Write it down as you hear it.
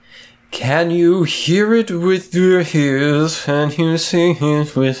Can you hear it with your ears? Can you see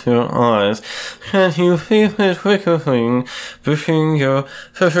it with your eyes? Can you feel it wiggling between your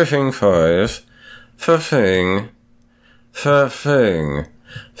fingers? Furfing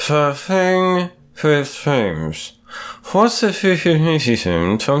with James. What's the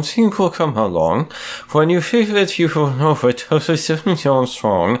fusion? Something will come along. When you feel it, you will know it. Totally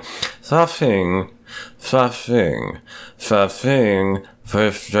strong. That thing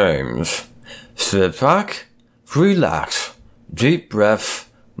with James. Sit back, relax, deep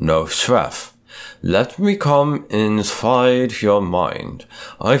breath, no stress. Let me come inside your mind.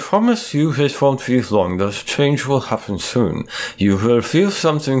 I promise you it won't be long. This change will happen soon. You will feel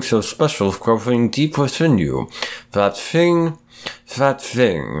something so special growing deep within you. That thing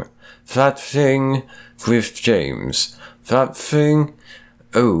with James. That thing.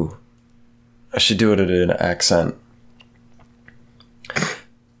 Oh, I should do it in an accent.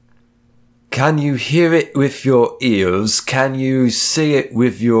 Can you hear it with your ears? Can you see it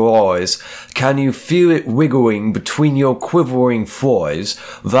with your eyes? Can you feel it wiggling between your quivering thighs?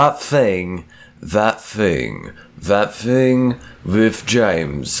 That thing with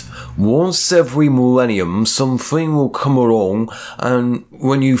James. Once every millennium, something will come along, and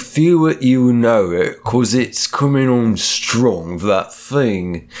when you feel it, you know it, 'cause it's coming on strong. That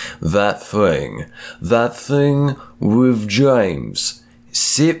thing with James.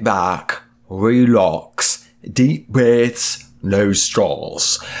 Sit back, relax, deep breaths, no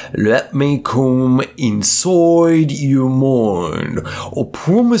straws. Let me come inside your mind. I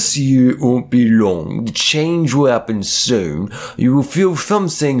promise you it won't be long. The change will happen soon. You will feel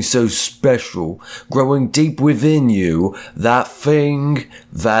something so special growing deep within you. That thing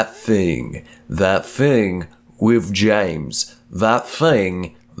with James. That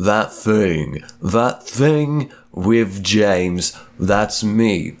thing with James. That's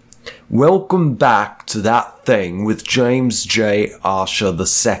me. Welcome back to That Thing with James J. Archer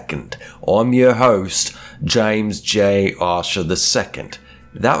II. I'm your host, James J. Archer II.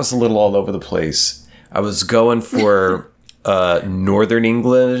 That was a little all over the place. I was going for Northern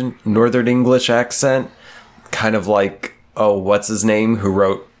English accent, kind of like, what's his name, who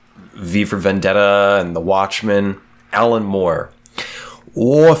wrote V for Vendetta and The Watchmen, Alan Moore.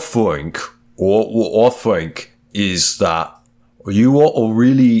 I think is that you ought to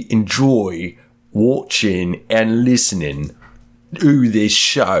really enjoy watching and listening to this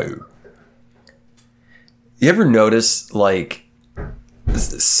show. You ever notice, like,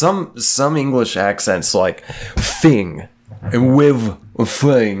 some English accents, like thing and with a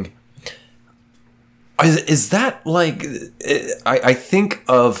thing? Is that like, I think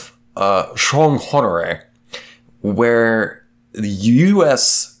of Sean Connery, where the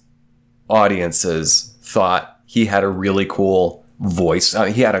U.S. audiences thought he had a really cool voice.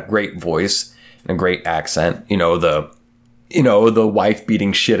 He had a great voice and a great accent. The wife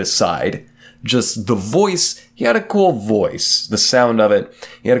beating shit aside. Just the voice. He had a cool voice. The sound of it.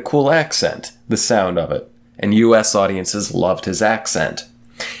 He had a cool accent. The sound of it. And U.S. audiences loved his accent.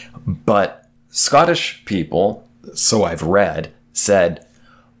 But Scottish people, so I've read, said,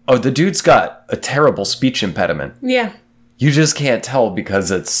 oh, the dude's got a terrible speech impediment. Yeah. You just can't tell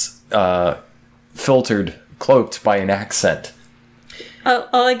because it's cloaked by an accent.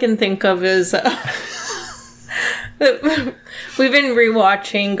 All I can think of is we've been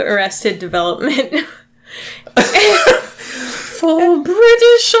rewatching Arrested Development. For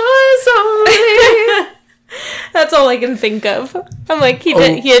British eyes only. That's all I can think of. I'm like,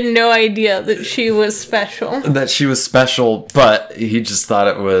 he had no idea that she was special. That she was special, but he just thought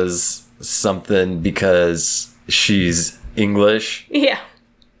it was something because she's English. Yeah.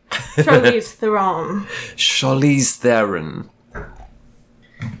 Charlize Theron. Charlize Theron. I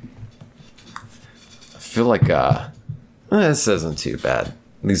feel like, this isn't too bad.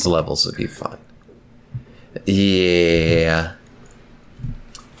 These levels would be fine. Yeah.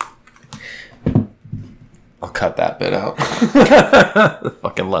 I'll cut that bit out. The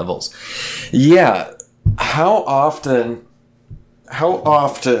fucking levels. Yeah. How often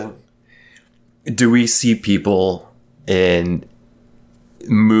do we see people in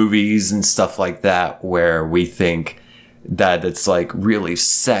movies and stuff like that where we think that it's like really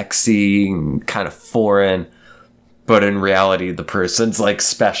sexy and kind of foreign, but in reality the person's like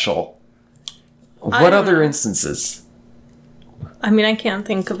special? What other instances? I mean, I can't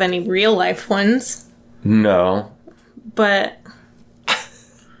think of any real life ones. No. But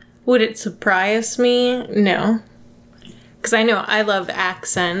would it surprise me? No. Because I know I love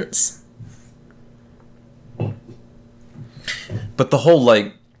accents. But the whole,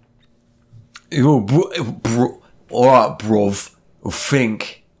 like, alright, bruv,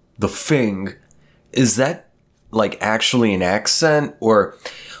 think the thing, is that like actually an accent? Or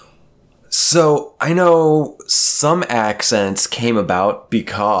so I know some accents came about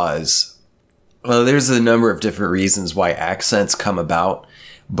because, well, there's a number of different reasons why accents come about,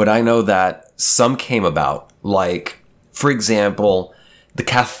 but I know that some came about, like, for example, the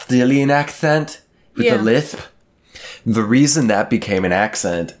Castilian accent with the lisp. The reason that became an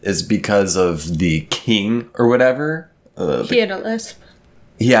accent is because of the king or whatever. He had a lisp.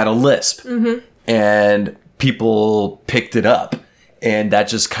 He had a lisp. Mm-hmm. And people picked it up. And that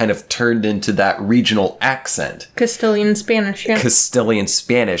just kind of turned into that regional accent. Castilian Spanish, yeah. Castilian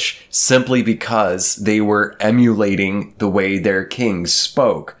Spanish, simply because they were emulating the way their king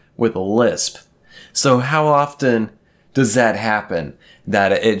spoke with a lisp. So how often does that happen?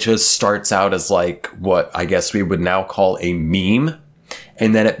 That it just starts out as like what I guess we would now call a meme,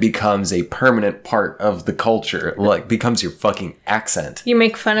 and then it becomes a permanent part of the culture, like becomes your fucking accent. You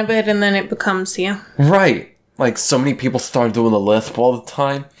make fun of it and then it becomes you. Right. Like so many people start doing the lisp all the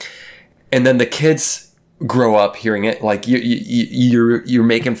time, and then the kids grow up hearing it. Like you're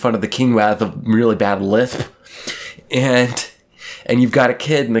making fun of the king who has a really bad lisp, and you've got a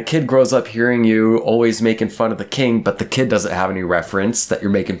kid, and the kid grows up hearing you always making fun of the king, but the kid doesn't have any reference that you're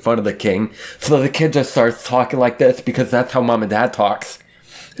making fun of the king. So the kid just starts talking like this because that's how mom and dad talks.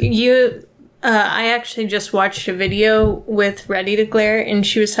 I actually just watched a video with Ready to Glare, and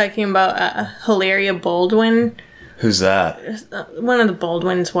she was talking about Hilaria Baldwin. Who's that? One of the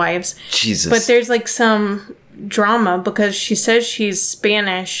Baldwin's wives. Jesus. But there's like some drama because she says she's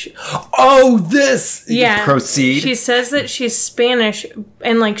Spanish. Oh, this! Yeah. Proceed. She says that she's Spanish,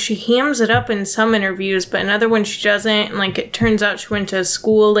 and like she hams it up in some interviews, but in other ones she doesn't. And like it turns out she went to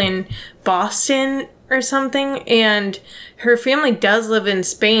school in Boston or something, and her family does live in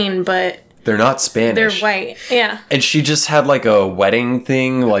Spain, but they're not Spanish. They're white, yeah. And she just had like a wedding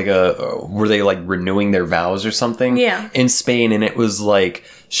thing, like were they like renewing their vows or something? Yeah. In Spain, and it was like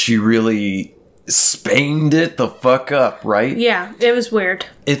she really Spained it the fuck up, right? Yeah, it was weird.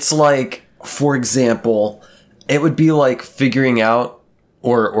 It's like, for example, it would be like figuring out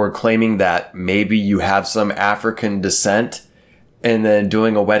or claiming that maybe you have some African descent and then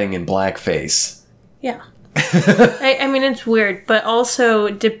doing a wedding in blackface. Yeah. I mean, it's weird, but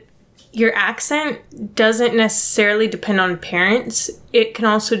also your accent doesn't necessarily depend on parents. It can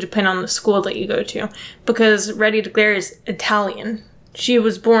also depend on the school that you go to. Because Ready to Glare is Italian. She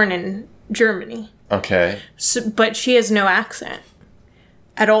was born in Germany. Okay. So, but she has no accent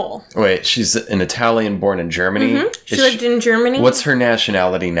at all. Wait, she's an Italian born in Germany? Mm-hmm. She lived in Germany. What's her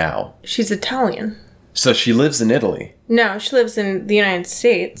nationality now? She's Italian. So she lives in Italy? No, she lives in the United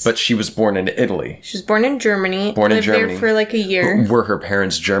States. But she was born in Italy? She was born in Germany. Born in Germany. Lived there for like a year. Were her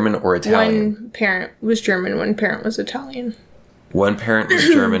parents German or Italian? One parent was German, one parent was Italian. One parent was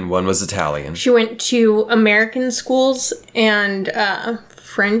German, one was Italian. She went to American schools and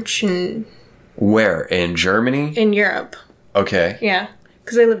French and... Where? In Germany? In Europe. Okay. Yeah.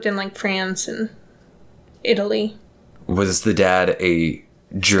 Because I lived in like France and Italy. Was the dad a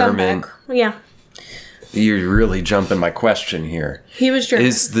German? Scumbag. Yeah. You're really jumping my question here. He was German.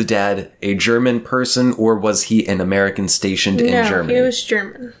 Is the dad a German person or was he an American stationed in Germany? No, he was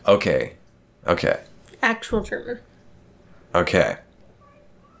German. Okay. Okay. Actual German. Okay.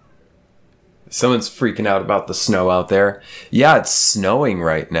 Someone's freaking out about the snow out there. Yeah, it's snowing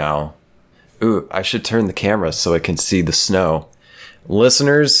right now. Ooh, I should turn the camera so I can see the snow.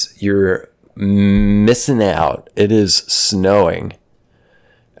 Listeners, you're missing out. It is snowing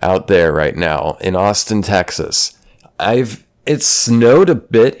out there right now in Austin, Texas. It's snowed a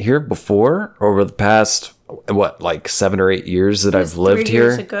bit here before over the past, like 7 or 8 years that I've lived 3 here.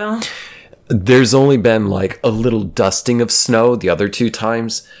 years ago. There's only been like a little dusting of snow the other 2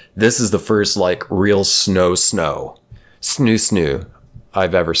 times. This is the first like real snow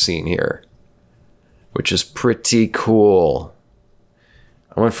I've ever seen here, which is pretty cool.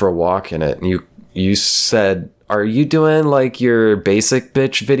 I went for a walk in it, and you said, are you doing like your basic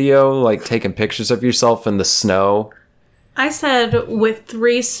bitch video, like taking pictures of yourself in the snow? I said with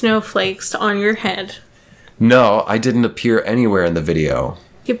 3 snowflakes on your head. No, I didn't appear anywhere in the video.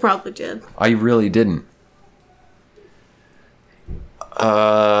 You probably did. I really didn't.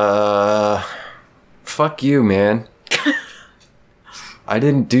 Fuck you, man. I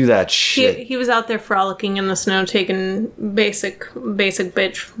didn't do that shit. He was out there frolicking in the snow, taking basic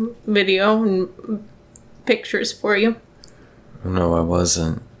bitch video and pictures for you. No, I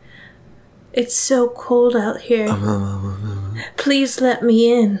wasn't. It's so cold out here. Please let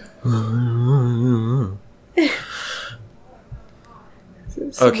me in.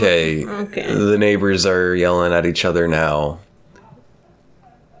 Okay. The neighbors are yelling at each other now.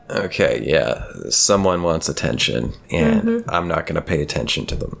 Okay, yeah. Someone wants attention, and I'm not going to pay attention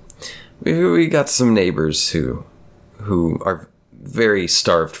to them. We got some neighbors who are very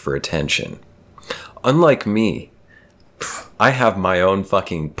starved for attention. Unlike me, I have my own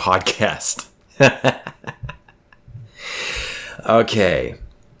fucking podcast. Okay.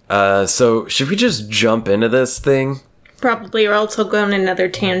 So should we just jump into this thing? Probably, or else I'll go on another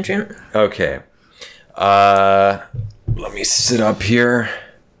tangent. Okay. Let me sit up here.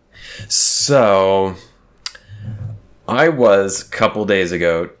 So, I was, a couple days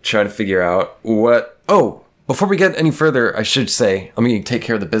ago, trying to figure out what... Oh, before we get any further, I should say, let me take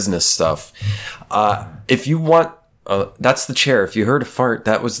care of the business stuff. If you want... that's the chair. If you heard a fart,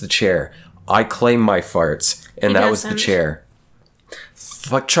 that was the chair. I claim my farts, and that was the chair.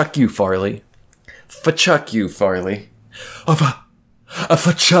 Fuck you, Farley. Fuck you, Farley.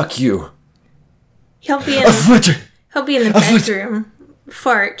 Fuck you. He'll be in the bedroom,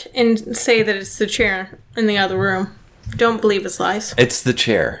 fart, and say that it's the chair in the other room. Don't believe his lies. It's the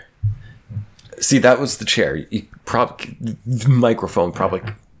chair. See, that was the chair. The microphone probably...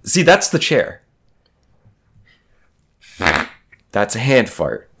 See, that's the chair. That's a hand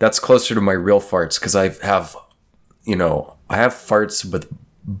fart. That's closer to my real farts, because I have farts with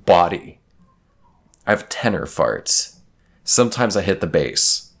body. I have tenor farts. Sometimes I hit the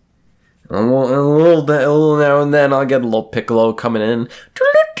bass. A little now and then I'll get a little piccolo coming in.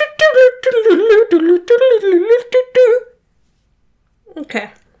 Okay.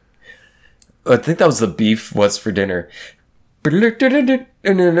 I think that was the beef was for dinner. What's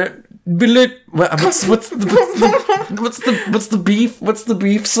the beef? What's the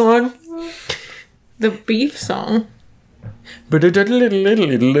beef song? The beef song. Wait,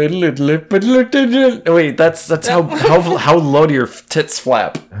 that's how low do your tits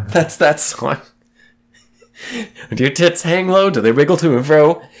flap? That's that song. Do your tits hang low? Do they wiggle to and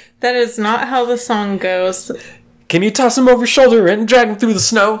fro? That is not how the song goes. Can you toss them over your shoulder and drag them through the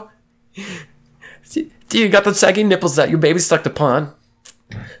snow? Do you got the saggy nipples that your baby stuck upon?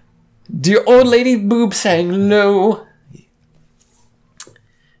 Do your old lady boobs hang low?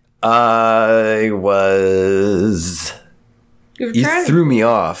 I was... You threw me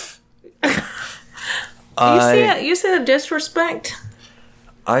off. You see the disrespect?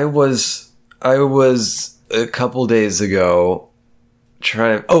 I was a couple days ago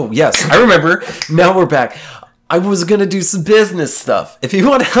trying to... Oh, yes, I remember. Now we're back. I was going to do some business stuff. If you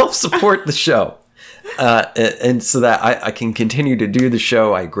want to help support the show, and so that I can continue to do the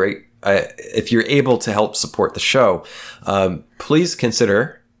show, if you're able to help support the show, please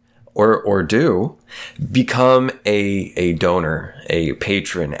consider... Or do become a donor, a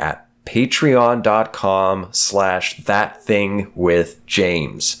patron at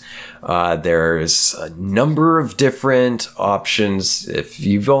patreon.com/thatthingwithjames. There's a number of different options. If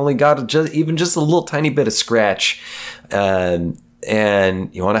you've only got even just a little tiny bit of scratch, and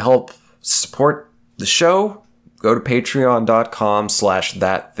you want to help support the show, go to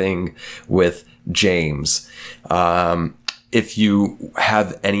patreon.com/thatthingwithjames. If you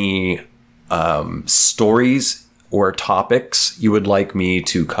have any stories or topics you would like me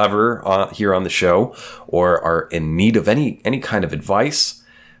to cover here on the show, or are in need of any kind of advice,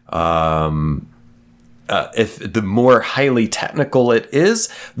 if the more highly technical it is,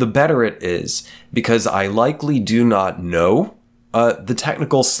 the better it is, because I likely do not know the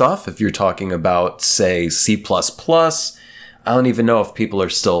technical stuff. If you're talking about, say, C++, I don't even know if people are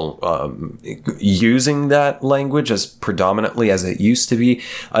still using that language as predominantly as it used to be.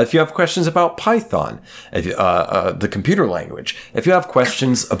 If you have questions about Python, the computer language, if you have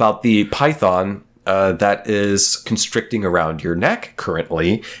questions about the Python that is constricting around your neck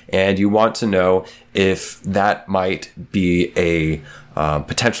currently, and you want to know if that might be a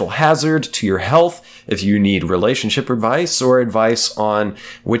potential hazard to your health, if you need relationship advice or advice on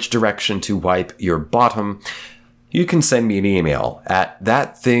which direction to wipe your bottom, you can send me an email at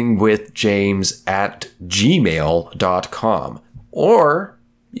thatthingwithjames@gmail.com. Or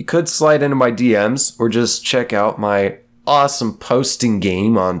you could slide into my DMs, or just check out my awesome posting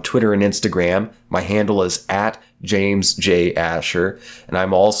game on Twitter and Instagram. My handle is @JamesJAsher, and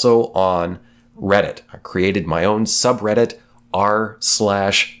I'm also on Reddit. I created my own subreddit,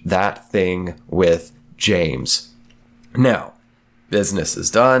 r/thatthingwithjames. Now, business is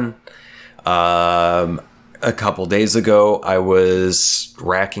done. A couple days ago, I was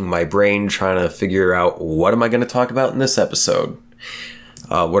racking my brain trying to figure out, what am I going to talk about in this episode?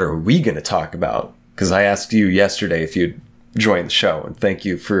 What are we going to talk about? Because I asked you yesterday if you'd join the show, and thank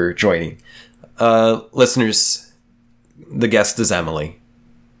you for joining. Listeners, the guest is Emily.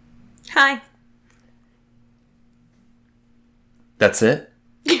 Hi. That's it?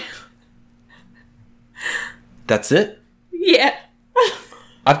 That's it? Yeah.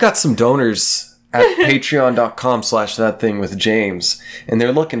 I've got some donors at patreon.com/thatthingwithjames, and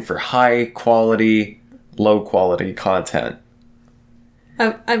they're looking for high quality, low quality content.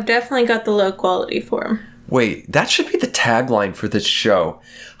 I've definitely got the low quality for them. Wait, that should be the tagline for this show.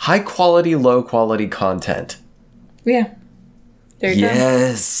 High quality, low quality content. Yeah. There you go.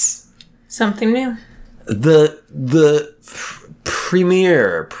 Yes. Something new. The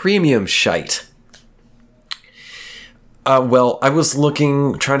premium shite. Well, I was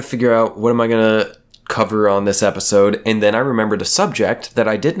trying to figure out what am I going to cover on this episode, and then I remembered a subject that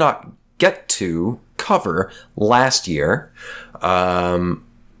I did not get to cover last year, but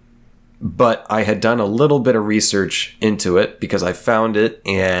I had done a little bit of research into it because I found it,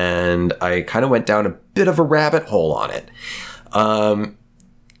 and I kind of went down a bit of a rabbit hole on it. And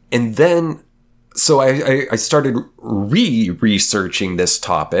then, so I started researching this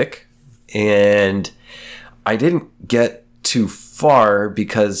topic, and I didn't get too far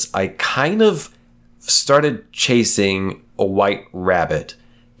because I kind of started chasing a white rabbit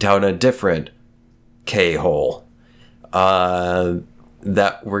down a different K-hole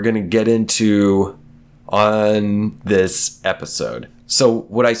that we're going to get into on this episode. So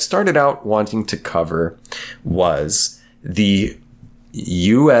what I started out wanting to cover was the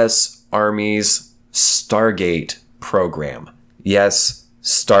U.S. Army's Stargate program. Yes,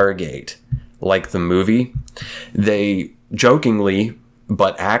 Stargate. Like the movie. They jokingly,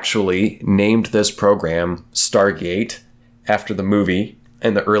 but actually, named this program Stargate after the movie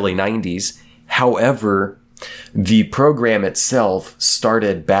in the early 90s. However, the program itself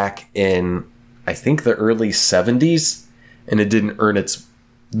started back in, I think, the early 70s, and it didn't earn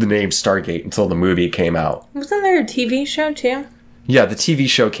the name Stargate until the movie came out. Wasn't there a TV show, too? Yeah, the TV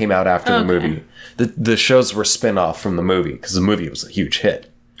show came out after the movie. The shows were spin-off from the movie, because the movie was a huge hit.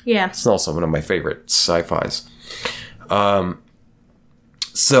 Yeah. It's also one of my favorite sci-fis.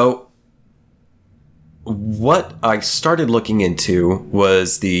 So what I started looking into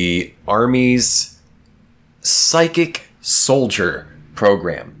was the Army's Psychic Soldier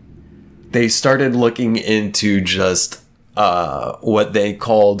program. They started looking into just what they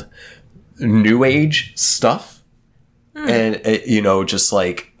called New Age stuff. And, just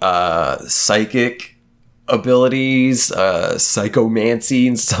like psychic abilities, psychomancy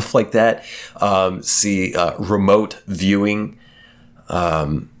and stuff like that. Remote viewing,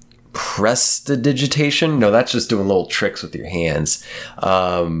 prestidigitation. No, that's just doing little tricks with your hands.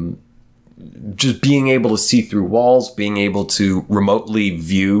 Just being able to see through walls, being able to remotely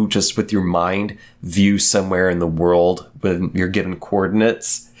view just with your mind, view somewhere in the world when you're given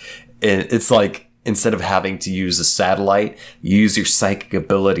coordinates. And it's like, instead of having to use a satellite, you use your psychic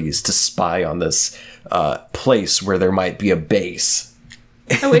abilities to spy on this place where there might be a base.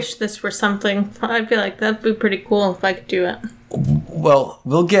 I wish this were something. I'd be like, that'd be pretty cool if I could do it. Well,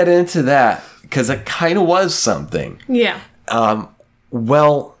 we'll get into that, because it kind of was something. Yeah.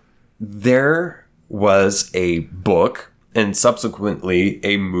 Well, there was a book, and subsequently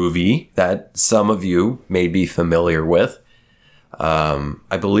a movie that some of you may be familiar with.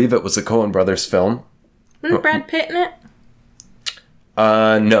 I believe it was a Coen Brothers film. Wasn't Brad Pitt in it?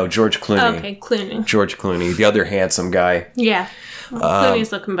 No, George Clooney. Okay, Clooney. George Clooney, the other handsome guy. Yeah. Well,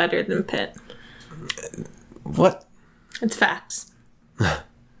 Clooney's looking better than Pitt. What? It's facts.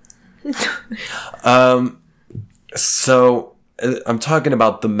 So, I'm talking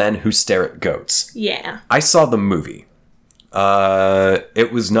about The Men Who Stare at Goats. Yeah. I saw the movie.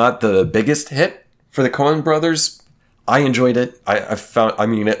 It was not the biggest hit for the Coen Brothers. I enjoyed it.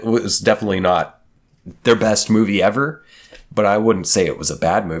 It was definitely not their best movie ever, but I wouldn't say it was a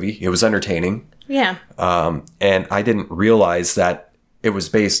bad movie. It was entertaining. Yeah. And I didn't realize that it was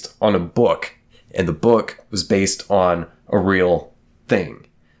based on a book, and the book was based on a real thing.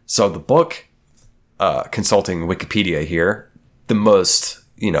 So the book, consulting Wikipedia here,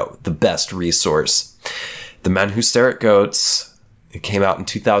 the best resource. The Men Who Stare at Goats, it came out in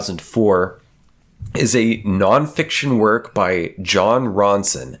 2004, is a nonfiction work by John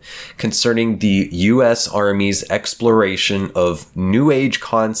Ronson concerning the U.S. Army's exploration of New Age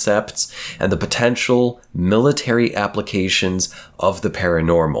concepts and the potential military applications of the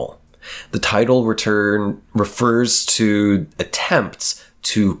paranormal. The title refers to attempts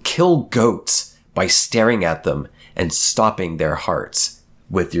to kill goats by staring at them and stopping their hearts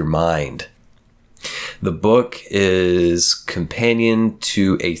with your mind. The book is companion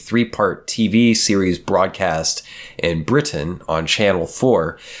to a 3-part TV series broadcast in Britain on Channel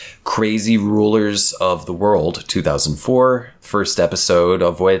 4, Crazy Rulers of the World 2004, first episode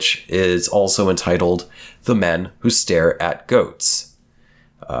of which is also entitled The Men Who Stare at Goats.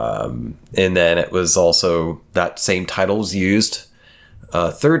 And then it was also, that same title was used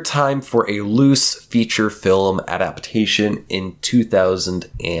a third time for a loose feature film adaptation in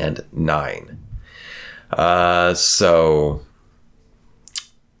 2009. So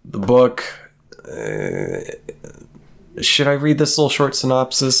the book, should I read this little short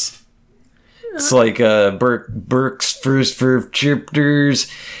synopsis? It's like Burke's first 5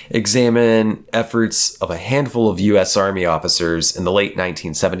 chapters examine efforts of a handful of U.S. Army officers in the late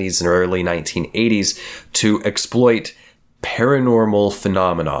 1970s and early 1980s to exploit paranormal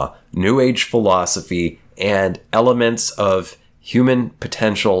phenomena, New Age philosophy, and elements of human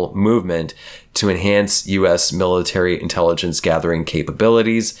potential movement to enhance U.S. military intelligence gathering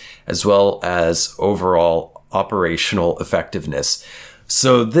capabilities, as well as overall operational effectiveness.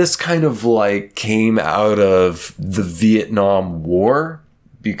 So this kind of like came out of the Vietnam War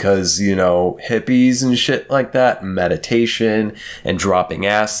because, you know, hippies and shit like that, meditation and dropping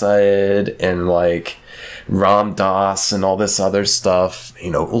acid and like Ram Dass and all this other stuff,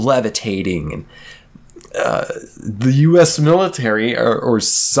 you know, levitating. And the U.S. military or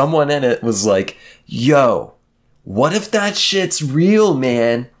someone in it was like, yo, what if that shit's real,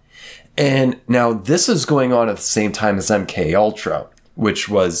 man? And now this is going on at the same time as MK Ultra, which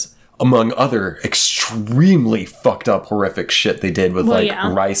was, among other extremely fucked up, horrific shit they did with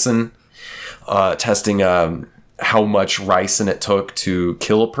ricin, testing how much ricin it took to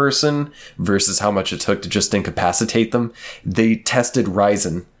kill a person versus how much it took to just incapacitate them. They tested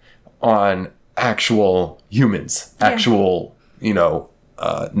ricin on actual humans, actual, you know,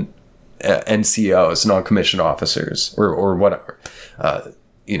 NCOs, non-commissioned officers, or whatever,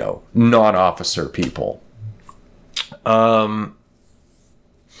 you know, non-officer people.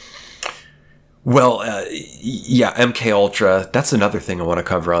 Well, yeah, MK Ultra, that's another thing I want to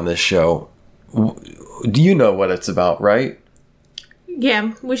cover on this show. Do you know what it's about, right?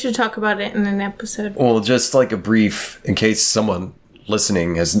 Yeah, we should talk about it in an episode. Well, just like a brief, in case someone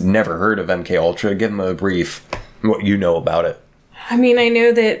listening has never heard of MK Ultra, give them a brief, what you know about it. I mean, I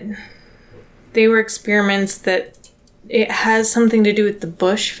know that they were experiments that it has something to do with the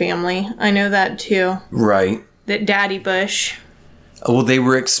Bush family. I know that too. Right. That Daddy Bush... Well, they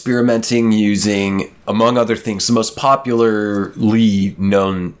were experimenting using, among other things, the most popularly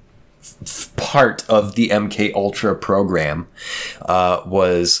known part of the MK Ultra program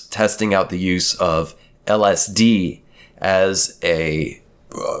was testing out the use of LSD as to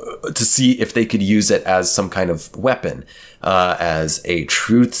see if they could use it as some kind of weapon, as a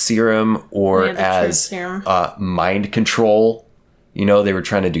truth serum or as mind control. You know, they were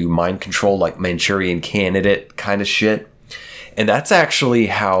trying to do mind control, like Manchurian Candidate kind of shit. And that's actually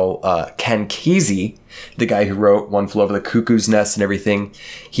how Ken Kesey, the guy who wrote One Flew Over the Cuckoo's Nest and everything,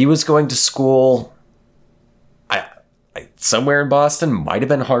 he was going to school somewhere in Boston, might have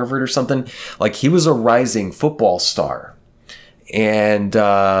been Harvard or something. Like, he was a rising football star. And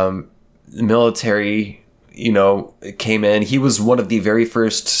the military, you know, came in. He was one of the very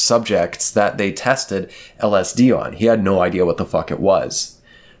first subjects that they tested LSD on. He had no idea what the fuck it was.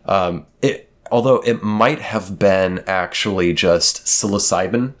 Although it might have been actually just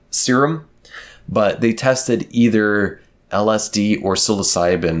psilocybin serum, but they tested either LSD or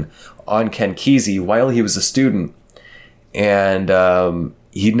psilocybin on Ken Kesey while he was a student. And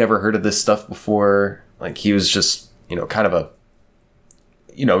he'd never heard of this stuff before. Like, he was just, you know, kind of a,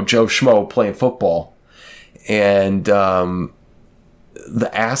 you know, Joe Schmo playing football. And the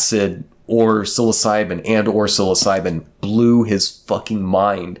acid or psilocybin blew his fucking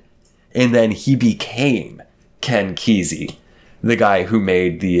mind. And then he became Ken Kesey, the guy who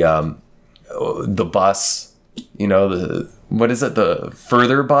made the bus, you know, what is it? The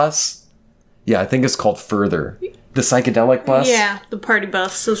Further bus? Yeah, I think it's called Further. The psychedelic bus? Yeah, the party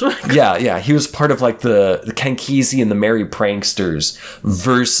bus is what I call it. Yeah. He was part of like the Ken Kesey and the Merry Pranksters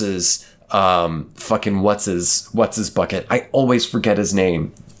versus fucking what's his bucket? I always forget his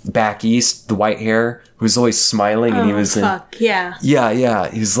name. Back East, the white hair, who was always smiling, and he was yeah.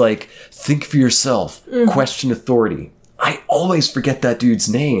 He's like, think for yourself, question authority. I always forget that dude's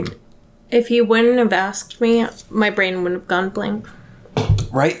name. If he wouldn't have asked me, my brain wouldn't have gone blank.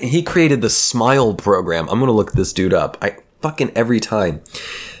 Right? And he created the SMILE program. I'm gonna look this dude up. Every time.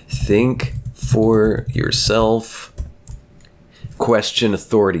 Think for yourself, question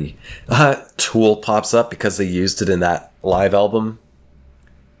authority. Tool pops up because they used it in that live album.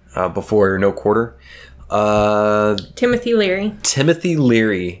 Before No Quarter. Timothy Leary. Timothy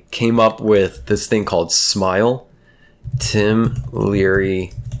Leary came up with this thing called SMILE. Tim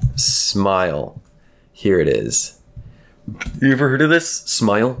Leary SMILE. Here it is. You ever heard of this?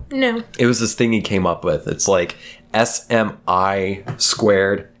 SMILE? No. It was this thing he came up with. It's like SMI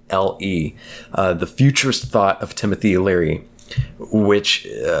squared LE, the futurist thought of Timothy Leary, which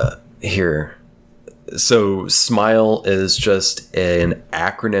here. So SMILE is just an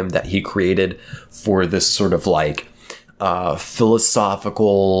acronym that he created for this sort of like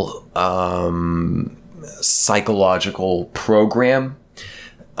philosophical, psychological program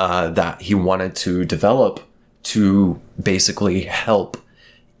that he wanted to develop to basically help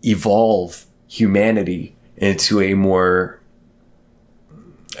evolve humanity into into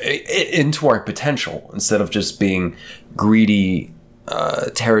our potential, instead of just being greedy,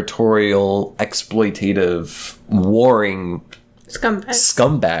 territorial, exploitative, warring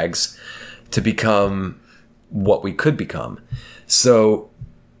scumbags, to become what we could become. So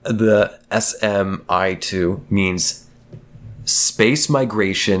the SMI2 means space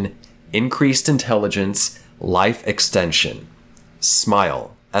migration, increased intelligence, life extension.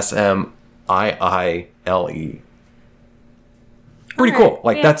 SMILE. SMIILE. Pretty cool.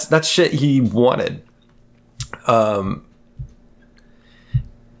 Like, yeah. That's shit he wanted.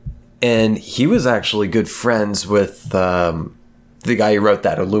 And he was actually good friends with the guy who wrote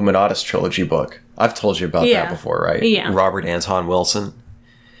that Illuminatus trilogy book. I've told you about that before, right? Yeah. Robert Anton Wilson.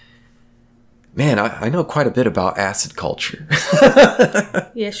 Man, I know quite a bit about acid culture.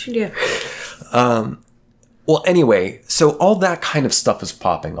 Yes, you do. Well, anyway, so all that kind of stuff is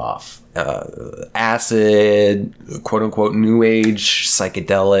popping off. Acid, quote-unquote, new age,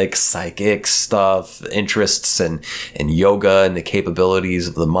 psychedelic, psychic stuff, interests in yoga and the capabilities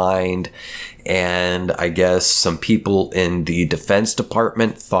of the mind. And I guess some people in the Defense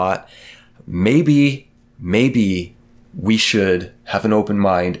Department thought maybe we should have an open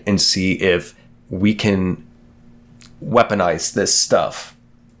mind and see if we can weaponize this stuff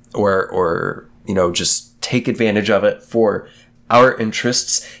or just take advantage of it for our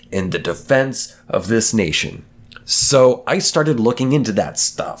interests in the defense of this nation. So I started looking into that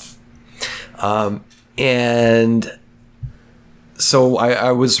stuff. And so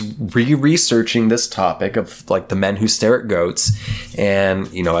I was researching this topic of like the men who stare at goats, and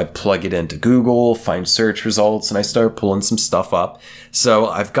I plug it into Google, find search results, and I start pulling some stuff up. So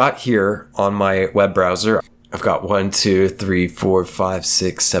I've got here on my web browser, I've got 9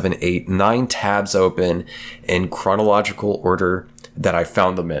 tabs open in chronological order that I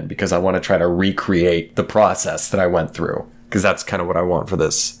found them in, because I want to try to recreate the process that I went through, because that's kind of what I want for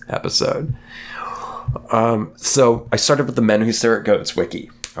this episode. So I started with the Men Who Stare at Goats wiki,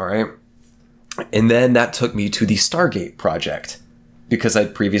 all right? And then that took me to the Stargate project, because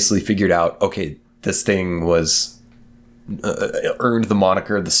I'd previously figured out, okay, this thing was earned the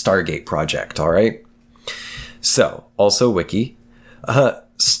moniker the Stargate project, all right? So, also wiki,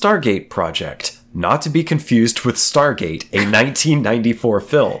 Stargate project, not to be confused with Stargate, a 1994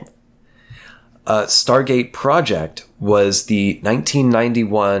 film. Stargate project was the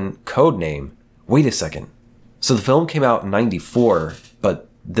 1991 code name. Wait a second. So the film came out in 94, but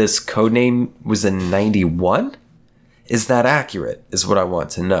this code name was in 91? Is that accurate, is what I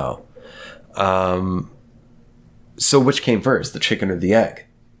want to know. So which came first, the chicken or the egg?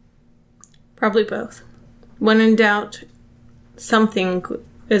 Probably both. When in doubt, something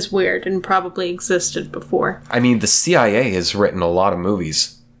is weird and probably existed before. I mean, the CIA has written a lot of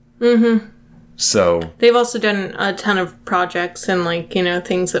movies. Mm-hmm. So they've also done a ton of projects and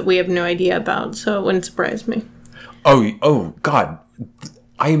things that we have no idea about, so it wouldn't surprise me. Oh God.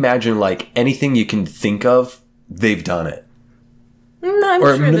 I imagine anything you can think of, they've done it. I'm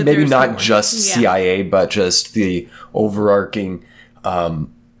or sure that maybe not more. just CIA, but just the overarching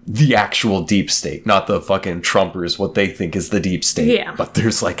the actual deep state, not the fucking Trumpers, what they think is the deep state. Yeah. But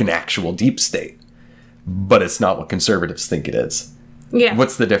there's an actual deep state. But it's not what conservatives think it is. Yeah.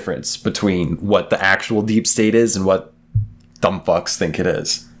 What's the difference between what the actual deep state is and what dumb fucks think it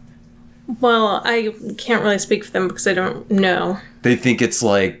is? Well, I can't really speak for them because I don't know. They think it's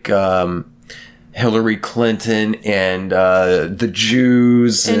Hillary Clinton and the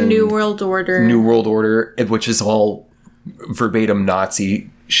Jews and New World Order. New World Order, which is all verbatim Nazi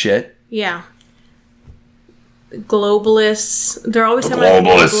shit. Yeah. Globalists. They're always talking about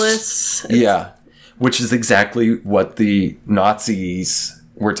globalists. Yeah. Which is exactly what the Nazis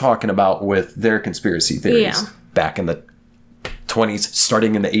were talking about with their conspiracy theories back in the 20s,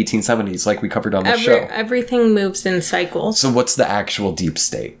 starting in the 1870s, like we covered on the show. Everything moves in cycles. So what's the actual deep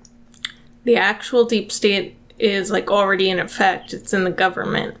state? The actual deep state is already in effect. It's in the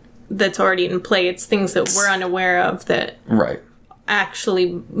government that's already in play. It's things that we're unaware of that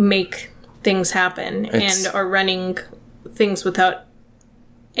actually make things happen and are running things without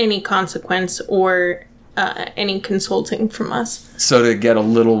any consequence or any consulting from us. So to get a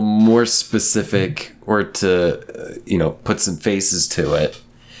little more specific, or to, put some faces to it,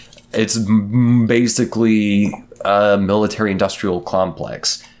 it's basically a military-industrial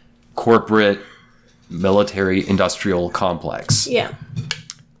complex. Corporate military-industrial complex. Yeah.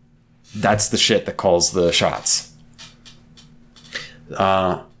 That's the shit that calls the shots.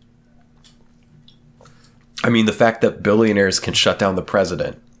 The fact that billionaires can shut down the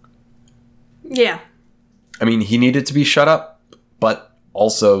president. Yeah. He needed to be shut up, but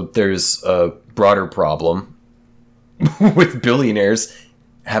also there's a broader problem with billionaires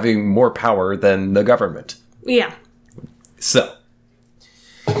having more power than the government. Yeah. So,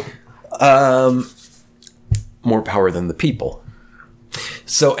 more power than the people.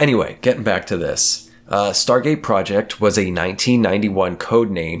 So anyway, getting back to this. Stargate Project was a 1991 code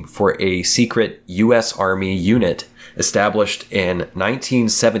name for a secret U.S. Army unit established in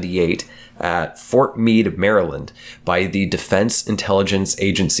 1978 at Fort Meade, Maryland, by the Defense Intelligence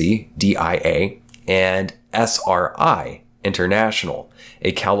Agency, DIA, and SRI International,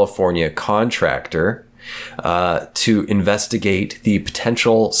 a California contractor, to investigate the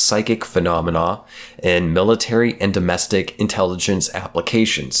potential psychic phenomena in military and domestic intelligence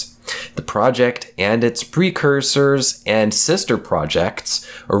applications. The project and its precursors and sister projects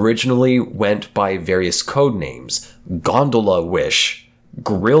originally went by various code names: Gondola Wish,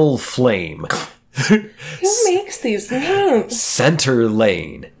 Grill Flame, Who makes these names? Center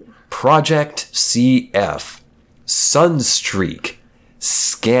Lane, Project CF, Sunstreak,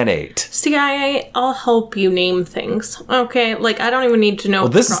 Scanate. CIA, I'll help you name things. Okay, I don't even need to know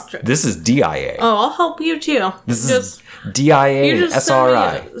This is DIA. Oh, I'll help you too. This is DIA and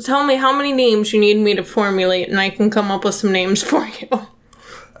SRI. Tell me how many names you need me to formulate, and I can come up with some names for you.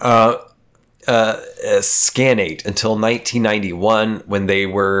 Scanate until 1991, when they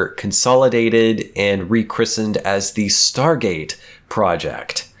were consolidated and rechristened as the Stargate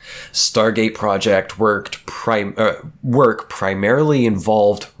Project. Stargate Project work primarily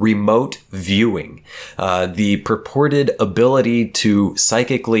involved remote viewing, the purported ability to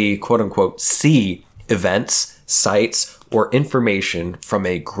psychically, quote-unquote, see events, sites, or information from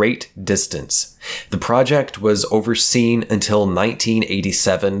a great distance. The project was overseen until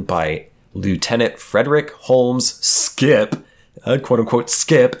 1987 by Lieutenant Frederick Holmes Skip, quote-unquote,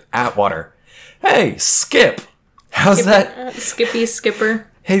 Skip Atwater. Hey, Skip! How's that? Skippy Skipper.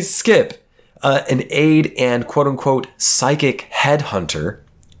 Hey, Skip, an aide and quote-unquote psychic headhunter.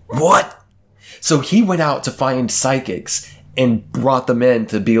 What? So he went out to find psychics and brought them in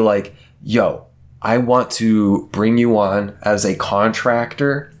to be like, yo, I want to bring you on as a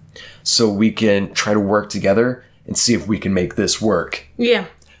contractor so we can try to work together and see if we can make this work. Yeah.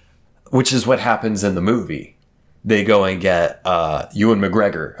 Which is what happens in the movie. They go and get Ewan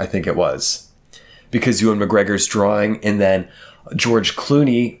McGregor, I think it was. Because Ewan McGregor's drawing, and then George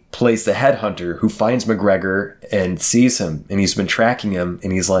Clooney plays the headhunter who finds McGregor and sees him, and he's been tracking him,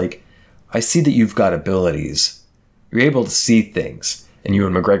 and he's like, I see that you've got abilities. You're able to see things. And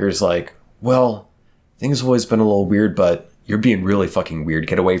Ewan McGregor's like, well, things have always been a little weird, but you're being really fucking weird.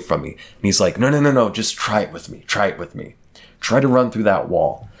 Get away from me. And he's like, no, just try it with me. Try to run through that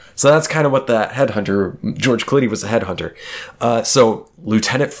wall. So that's kind of what that headhunter, George Clooney was a headhunter. So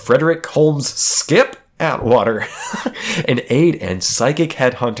Lieutenant Frederick Holmes Skip Atwater, an aide and psychic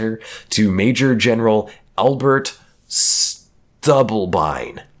headhunter to Major General Albert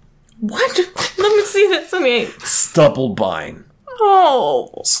Stubblebine. What? Let me see this. Stubblebine.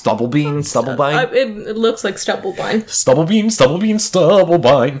 Oh. Stubblebine? It looks like Stubblebine.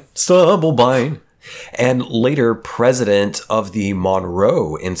 Stubblebine. And later president of the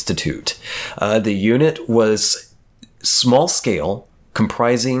Monroe Institute. The unit was small scale,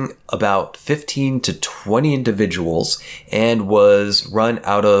 comprising about 15 to 20 individuals, and was run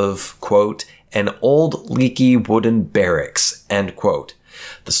out of, quote, an old leaky wooden barracks, end quote.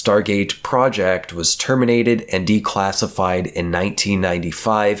 The Stargate Project was terminated and declassified in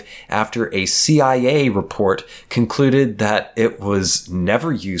 1995 after a CIA report concluded that it was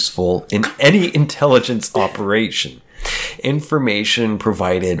never useful in any intelligence operation. Information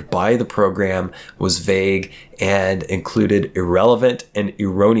provided by the program was vague and included irrelevant and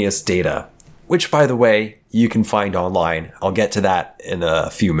erroneous data, which, by the way, you can find online. I'll get to that in a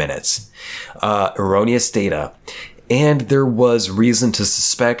few minutes. Erroneous data. And there was reason to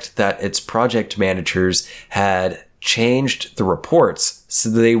suspect that its project managers had changed the reports so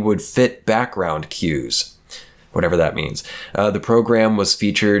they would fit background cues, whatever that means. The program was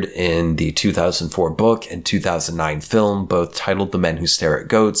featured in the 2004 book and 2009 film, both titled The Men Who Stare at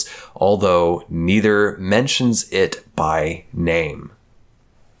Goats, although neither mentions it by name.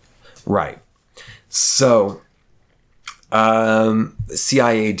 Right. So,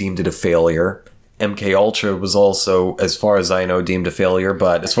 CIA deemed it a failure. MK Ultra was also, as far as I know, deemed a failure.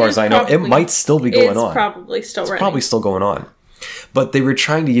 But as far as I know, it might still be going on. It's probably still running. Probably still going on. But they were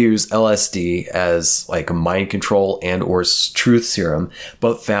trying to use LSD as like a mind control and or truth serum,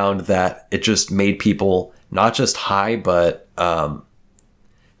 but found that it just made people not just high, but I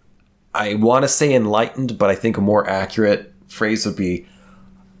want to say enlightened, but I think a more accurate phrase would be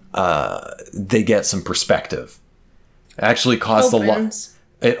they get some perspective. It actually costs a lot.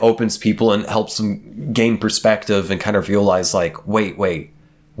 It opens people and helps them gain perspective and kind of realize like, wait,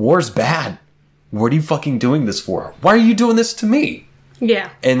 war's bad. What are you fucking doing this for? Why are you doing this to me? Yeah.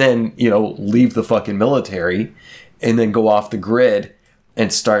 And then, leave the fucking military and then go off the grid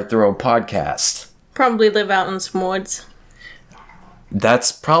and start their own podcast. Probably live out in some woods.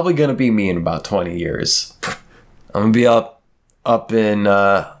 That's probably going to be me in about 20 years. I'm going to be up in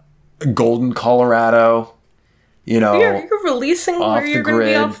Golden, Colorado. You're releasing where you're going to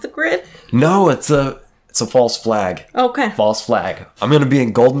be off the grid? No, it's a false flag. Okay. False flag. I'm going to be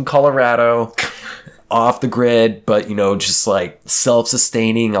in Golden, Colorado, off the grid, but, just like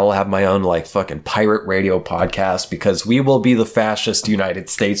self-sustaining. I'll have my own like fucking pirate radio podcast because we will be the fascist United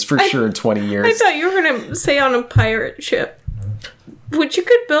States for sure in 20 years. I thought you were going to say on a pirate ship. Which you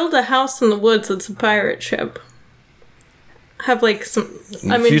could build a house in the woods that's a pirate ship. Have like some...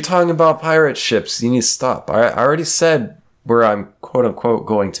 If you're talking about pirate ships, you need to stop. I already said where I'm quote-unquote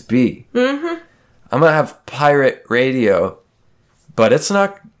going to be. Mm-hmm. I'm going to have pirate radio, but it's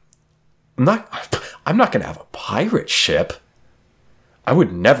not... I'm not going to have a pirate ship. I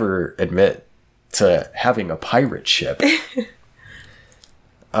would never admit to having a pirate ship.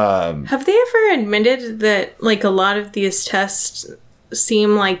 Have they ever admitted that like a lot of these tests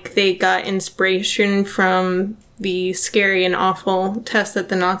seem like they got inspiration from the scary and awful tests that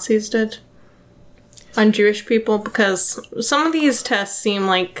the Nazis did on Jewish people? Because some of these tests seem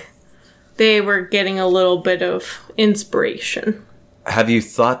like they were getting a little bit of inspiration. Have you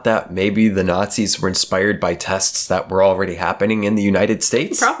thought that maybe the Nazis were inspired by tests that were already happening in the United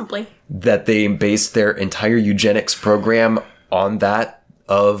States? Probably. That they based their entire eugenics program on that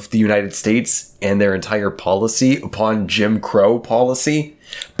of the United States and their entire policy upon Jim Crow policy,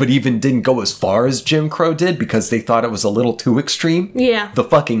 but even didn't go as far as Jim Crow did because they thought it was a little too extreme? Yeah. The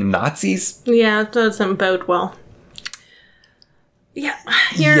fucking Nazis? Yeah, it doesn't bode well. Yeah,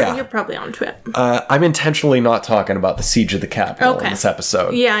 you're probably onto it. I'm intentionally not talking about the siege of the Capitol in this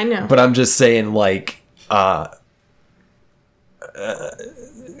episode. Yeah, I know. But I'm just saying, like, I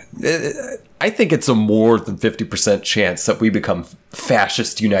think it's a more than 50% chance that we become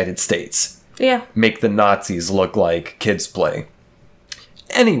fascist United States. Yeah. Make the Nazis look like kids play.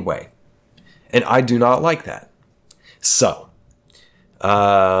 Anyway. And I do not like that. So.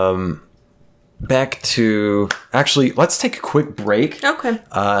 Back to... Actually, let's take a quick break. Okay.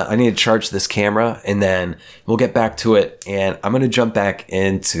 I need to charge this camera, and then we'll get back to it. And I'm going to jump back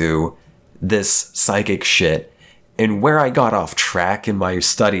into this psychic shit and where I got off track in my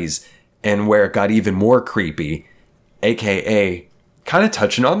studies and where it got even more creepy, a.k.a. kind of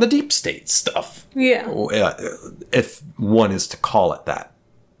touching on the deep state stuff. Yeah. If one is to call it that.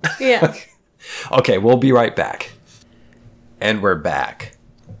 Yeah. Okay, we'll be right back. And we're back.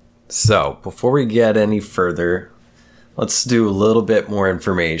 So, before we get any further, let's do a little bit more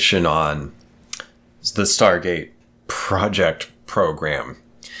information on the Stargate Project program.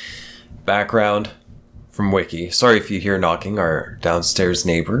 Background from Wiki. Sorry if you hear knocking. Our downstairs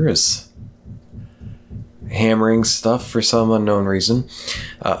neighbor is hammering stuff for some unknown reason.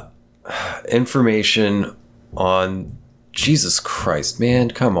 Information on... Jesus Christ,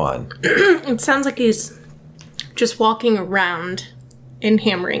 man, come on. It sounds like he's just walking around and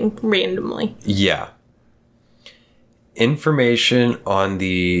hammering randomly. Yeah. Information on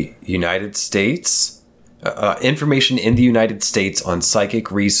the United States. Information in the United States on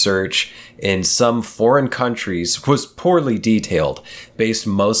psychic research in some foreign countries was poorly detailed, based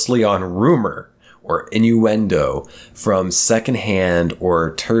mostly on rumor or innuendo from secondhand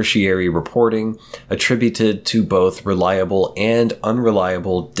or tertiary reporting attributed to both reliable and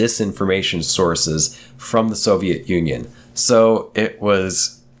unreliable disinformation sources from the Soviet Union. So it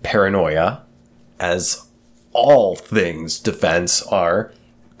was paranoia, as all things defense are,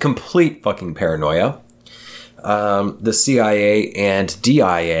 complete fucking paranoia. The CIA and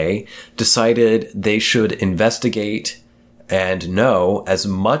DIA decided they should investigate and know as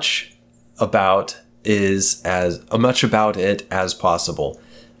much about it as possible.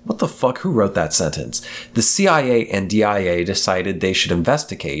 What the fuck? Who wrote that sentence? The CIA and DIA decided they should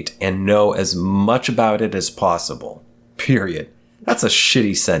investigate and know as much about it as possible. Period. That's a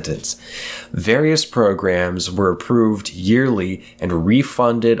shitty sentence. Various programs were approved yearly and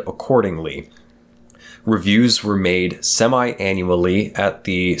refunded accordingly. Reviews were made semi-annually at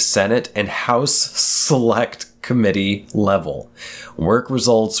the Senate and House Select Committee level. Work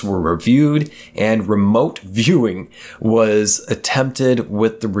results were reviewed, and remote viewing was attempted,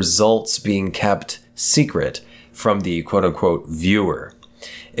 with the results being kept secret from the quote-unquote viewer.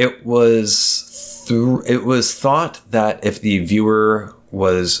 It was thought that if the viewer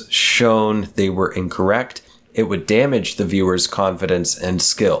was shown they were incorrect, it would damage the viewer's confidence and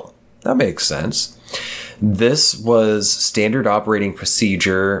skill. That makes sense. This was standard operating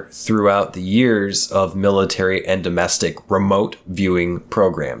procedure throughout the years of military and domestic remote viewing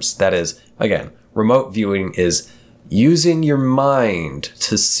programs. That is, again, remote viewing is using your mind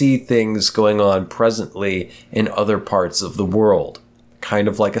to see things going on presently in other parts of the world. Kind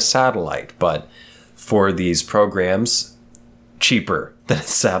of like a satellite, but for these programs, cheaper than a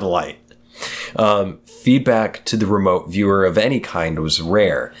satellite. Feedback to the remote viewer of any kind was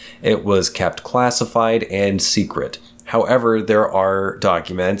rare. It was kept classified and secret. However, there are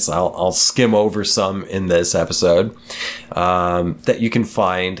documents, I'll skim over some in this episode, that you can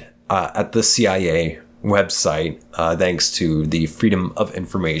find at the CIA website, thanks to the Freedom of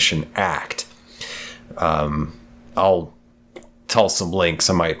Information Act. I'll tell some links.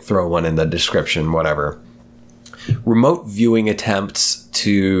 I might throw one in the description, whatever. Remote viewing attempts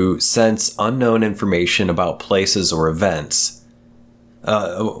to sense unknown information about places or events.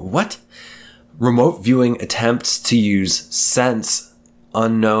 What? Remote viewing attempts to sense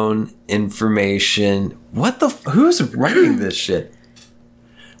unknown information. What the? Who's writing this shit?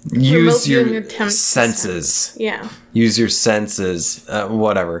 Use your senses. Yeah. Use your senses.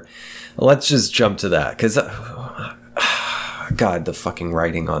 Whatever. Let's just jump to that, because God, the fucking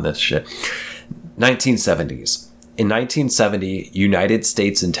writing on this shit. 1970s. In 1970, United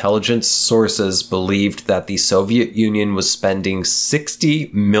States intelligence sources believed that the Soviet Union was spending 60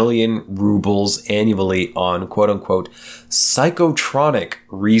 million rubles annually on quote-unquote psychotronic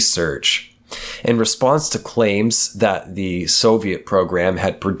research. In response to claims that the Soviet program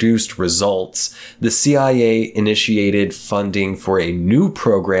had produced results, the CIA initiated funding for a new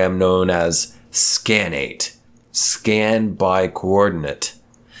program known as SCANATE, Scan by Coordinate.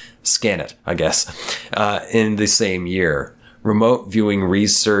 Scan it, I guess, in the same year. Remote viewing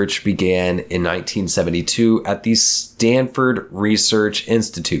research began in 1972 at the Stanford Research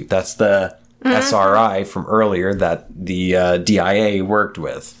Institute. That's the SRI from earlier that the DIA worked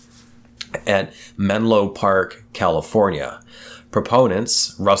with at Menlo Park, California.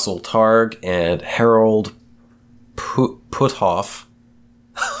 Proponents, Russell Targ and Harold Puthoff.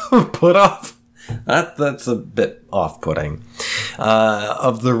 Puthoff? That's a bit off-putting.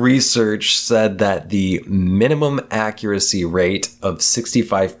 Of the research said that the minimum accuracy rate of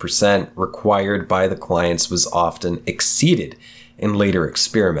 65% required by the clients was often exceeded in later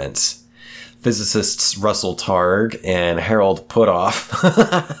experiments. Physicists Russell Targ and Harold Puthoff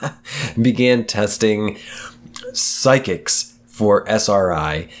began testing psychics for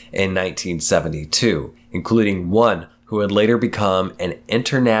SRI in 1972, including one who would later become an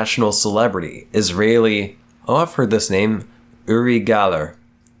international celebrity, Israeli, I've heard this name, Uri Geller.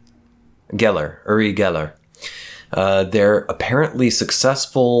 Uri Geller. Their apparently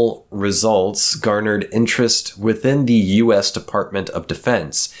successful results garnered interest within the U.S. Department of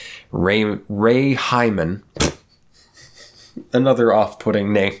Defense. Ray Hyman, another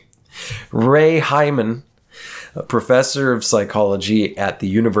off-putting name. Ray Hyman, a professor of psychology at the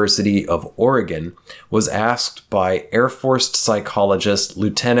University of Oregon, was asked by Air Force psychologist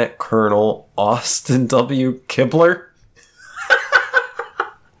Lieutenant Colonel Austin W. Kibler,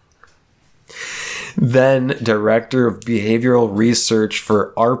 then director of behavioral research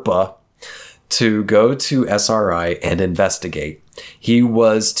for ARPA, to go to SRI and investigate. He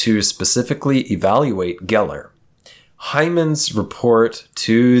was to specifically evaluate Geller. Hyman's report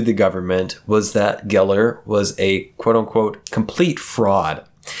to the government was that Geller was a quote-unquote complete fraud,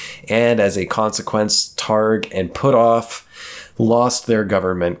 and as a consequence, Targ and Puthoff lost their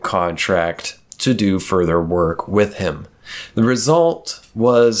government contract to do further work with him. The result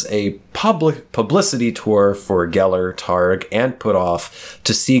was a publicity tour for Geller, Targ, and Puthoff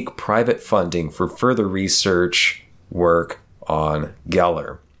to seek private funding for further research work on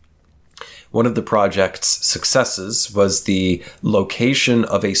Geller. One of the project's successes was the location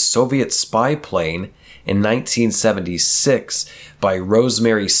of a Soviet spy plane in 1976 by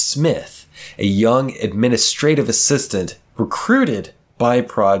Rosemary Smith, a young administrative assistant recruited by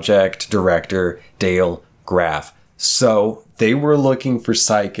project director Dale Graff. So they were looking for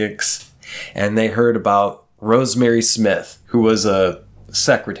psychics, and they heard about Rosemary Smith, who was a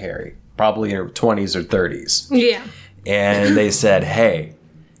secretary, probably in her 20s or 30s. Yeah. And they said, hey,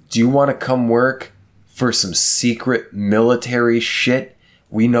 do you want to come work for some secret military shit?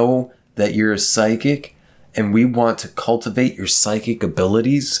 We know that you're a psychic, and we want to cultivate your psychic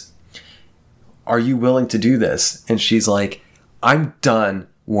abilities. Are you willing to do this? And she's like, I'm done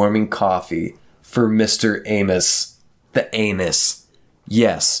warming coffee for Mr. Amos, the anus.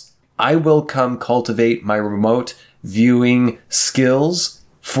 Yes, I will come cultivate my remote viewing skills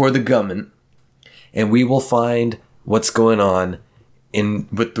for the government, and we will find what's going on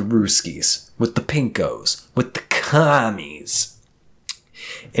with the Ruskies, with the Pinkos, with the commies.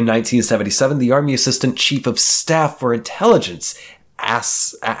 In 1977, the Army Assistant Chief of Staff for Intelligence,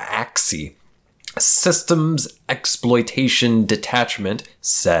 AXI, Systems Exploitation Detachment,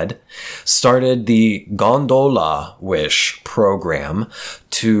 SED, started the Gondola Wish program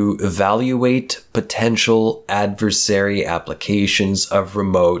to evaluate potential adversary applications of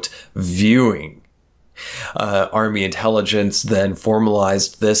remote viewing. Army intelligence then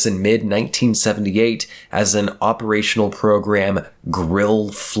formalized this in mid-1978 as an operational program,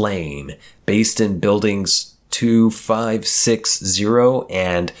 Grill Flame, based in buildings 2560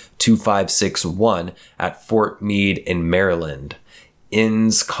 and 2561 at Fort Meade in Maryland.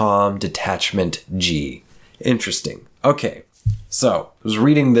 INSCOM Detachment G. Interesting. Okay, so I was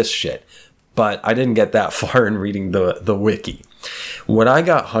reading this shit, but I didn't get that far in reading the wiki. What I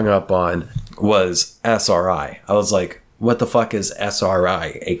got hung up on was SRI. I was like, what the fuck is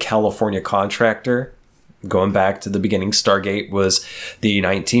SRI? A California contractor? Going back to the beginning, Stargate was the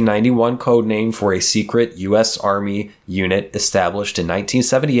 1991 code name for a secret U.S. Army unit established in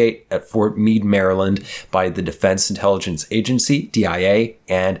 1978 at Fort Meade, Maryland by the Defense Intelligence Agency, DIA,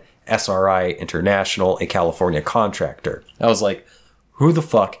 and SRI International, a California contractor. I was like, who the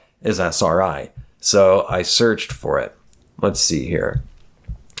fuck is SRI? So I searched for it. Let's see here.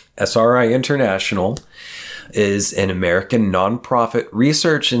 SRI International is an American nonprofit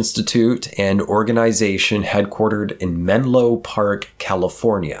research institute and organization headquartered in Menlo Park,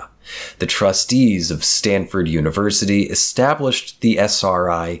 California. The trustees of Stanford University established the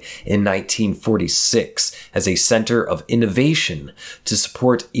SRI in 1946 as a center of innovation to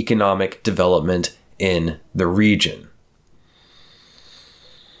support economic development in the region.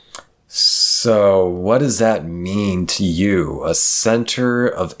 So, what does that mean to you? A center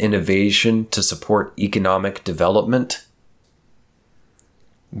of innovation to support economic development?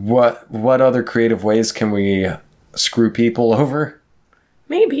 What other creative ways can we screw people over?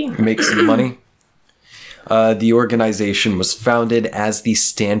 Maybe. Make some money? The organization was founded as the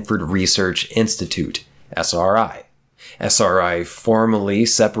Stanford Research Institute, SRI. SRI formally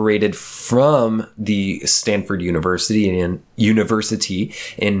separated from the Stanford University in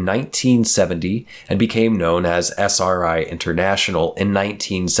 1970 and became known as SRI International in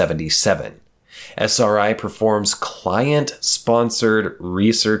 1977. SRI performs client-sponsored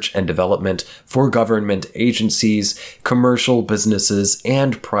research and development for government agencies, commercial businesses,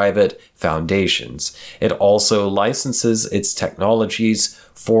 and private foundations. It also licenses its technologies,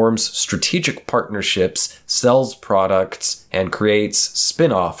 forms strategic partnerships, sells products, and creates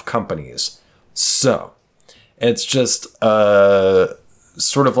spin-off companies. So, it's just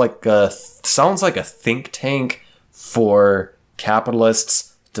sort of like sounds like a think tank for capitalists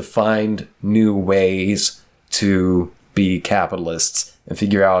to find new ways to be capitalists and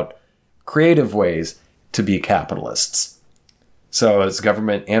figure out creative ways to be capitalists. So it's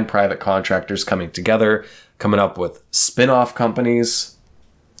government and private contractors coming together, coming up with spin-off companies.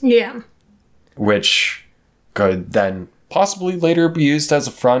 Yeah. Which could then possibly later be used as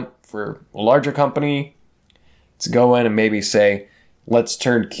a front for a larger company to go in and maybe say, let's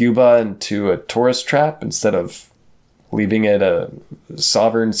turn Cuba into a tourist trap instead of leaving it a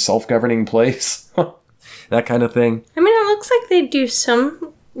sovereign, self-governing place. That kind of thing. I mean, it looks like they do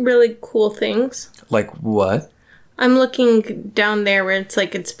some really cool things. Like what? I'm looking down there where it's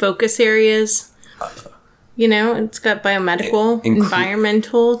like its focus areas. You know, it's got biomedical,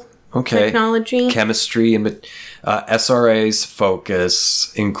 environmental technology. Chemistry and SRA's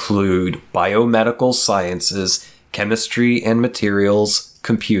focus include biomedical sciences, chemistry and materials,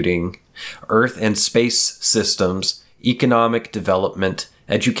 computing, earth and space systems, economic development,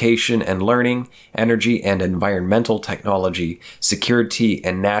 education and learning, energy and environmental technology, security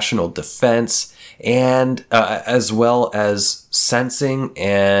and national defense, and as well as sensing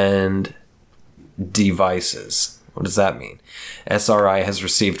and devices. What does that mean? SRI has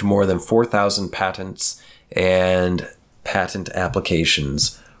received more than 4,000 patents and patent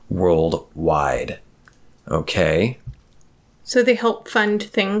applications worldwide. Okay. So they help fund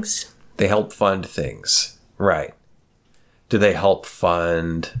things. They help fund things. Right. Do they help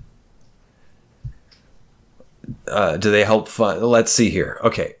fund... Let's see here.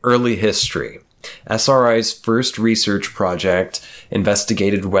 Okay, early history. SRI's first research project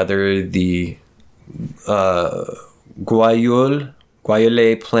investigated whether the guayule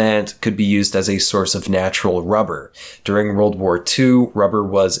plant could be used as a source of natural rubber. During World War II, rubber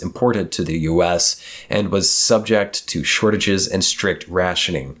was imported to the U.S. and was subject to shortages and strict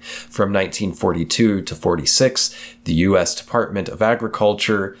rationing. From 1942 to 46, the U.S. Department of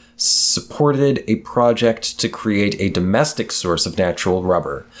Agriculture supported a project to create a domestic source of natural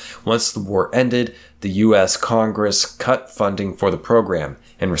rubber. Once the war ended, the U.S. Congress cut funding for the program.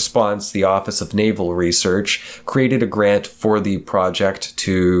 In response, the Office of Naval Research created a grant for the project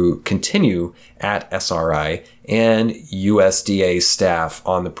to continue at SRI, and USDA staff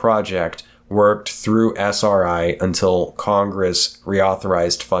on the project worked through SRI until Congress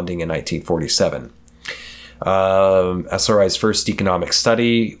reauthorized funding in 1947. SRI's first economic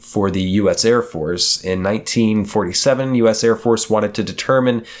study for the U.S. Air Force. In 1947, U.S. Air Force wanted to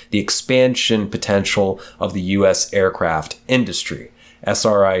determine the expansion potential of the U.S. aircraft industry.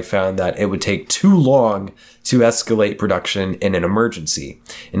 SRI found that it would take too long to escalate production in an emergency.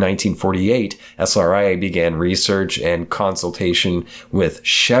 In 1948, SRI began research and consultation with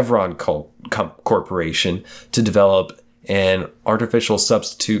Chevron Corporation to develop an artificial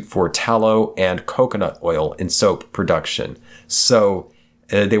substitute for tallow and coconut oil in soap production. So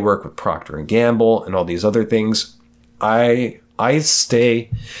they work with Procter & Gamble and all these other things. I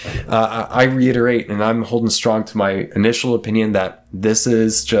reiterate, and I'm holding strong to my initial opinion that this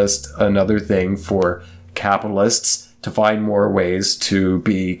is just another thing for capitalists to find more ways to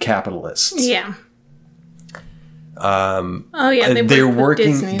be capitalists. Yeah. They're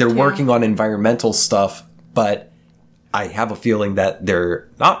working on environmental stuff, but I have a feeling that they're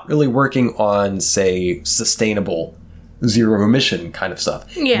not really working on, say, sustainable zero emission kind of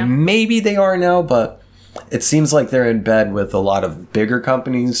stuff. Yeah. Maybe they are now, but it seems like they're in bed with a lot of bigger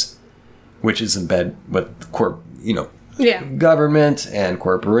companies, which is in bed with government and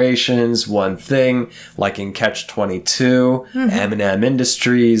corporations. One thing, like in Catch-22, M&M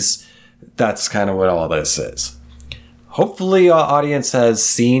Industries, that's kind of what all this is. Hopefully our audience has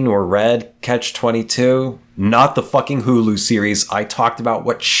seen or read Catch-22, not the fucking Hulu series. I talked about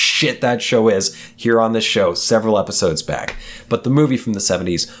what shit that show is here on this show several episodes back. But the movie from the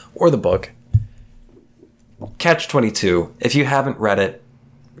 70s, or the book, Catch-22, if you haven't read it,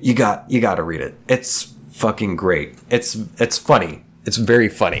 you got to read it. It's fucking great. It's funny. It's very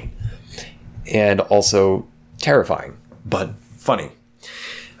funny. And also terrifying, but funny.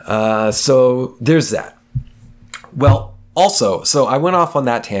 So there's that. Well, also, so I went off on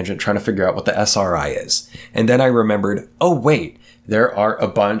that tangent trying to figure out what the SRI is. And then I remembered, oh wait, there are a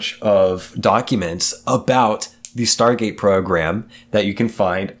bunch of documents about the Stargate program that you can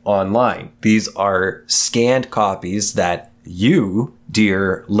find online. These are scanned copies that you,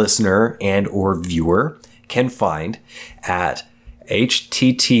 dear listener and or viewer, can find at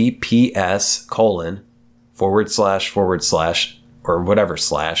https:// or whatever /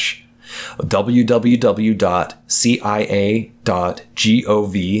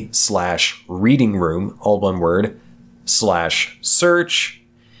 www.cia.gov/reading-room, all one word, /search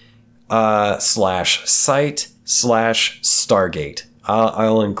 /site/Stargate.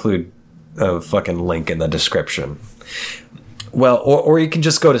 I'll include a fucking link in the description. Well, or you can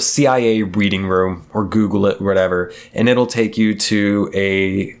just go to CIA Reading Room or Google it, whatever, and it'll take you to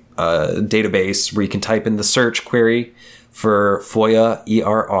a database where you can type in the search query for FOIA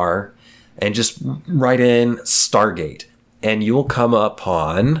ERR and just write in Stargate, and you'll come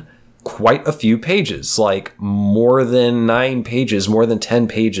upon quite a few pages, like more than 9 pages, more than 10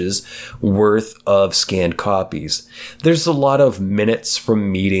 pages worth of scanned copies. There's a lot of minutes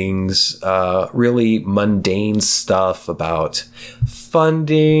from meetings, really mundane stuff about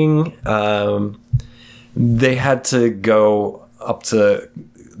funding. They had to go up to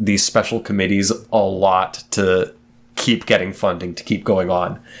these special committees a lot to keep getting funding to keep going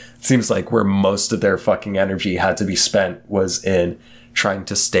on. It seems like where most of their fucking energy had to be spent was in trying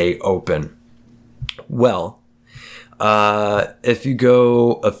to stay open. Well, if you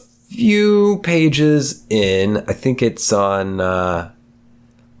go a few pages in, I think it's on,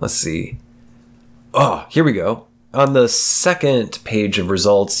 let's see. Oh, here we go. On the second page of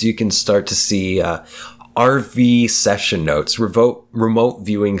results, you can start to see RV session notes, remote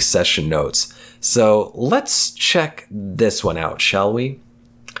viewing session notes. So let's check this one out, shall we?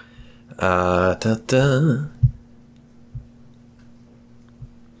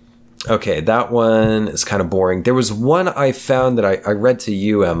 Okay, that one is kind of boring. There was one I found that I read to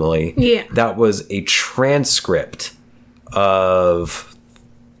you, Emily. Yeah. That was a transcript of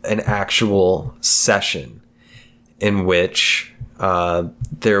an actual session in which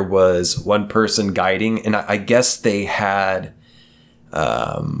there was one person guiding, and I guess they had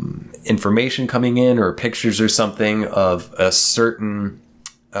information coming in or pictures or something of a certain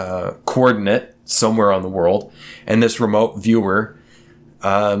coordinate somewhere on the world, and this remote viewer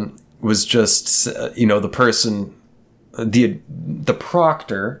was just, the person, the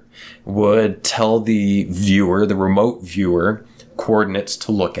proctor would tell the viewer, the remote viewer, coordinates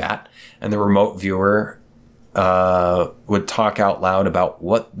to look at, and the remote viewer would talk out loud about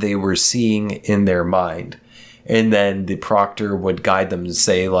what they were seeing in their mind. And then the proctor would guide them to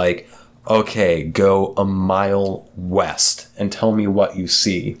say, like, okay, go a mile west and tell me what you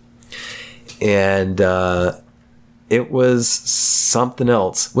see. And it was something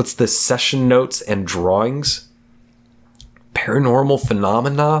else. What's the session notes and drawings? Paranormal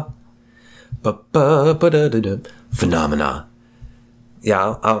phenomena? Phenomena.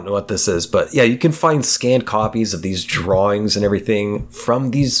 Yeah, I don't know what this is, but yeah, you can find scanned copies of these drawings and everything from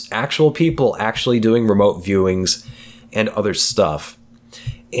these actual people actually doing remote viewings and other stuff.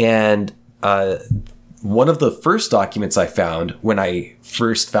 And one of the first documents I found when I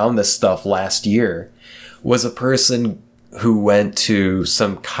first found this stuff last year was a person who went to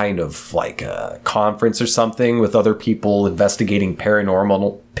some kind of like a conference or something with other people investigating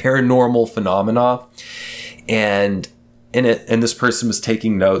paranormal phenomena. And this person was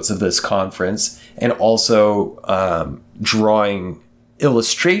taking notes of this conference and also drawing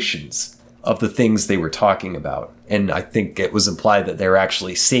illustrations of the things they were talking about. And I think it was implied that they were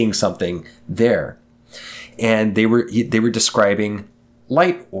actually seeing something there. And they were describing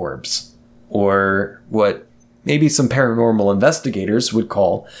light orbs, or what maybe some paranormal investigators would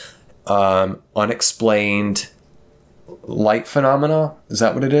call unexplained light phenomena. Is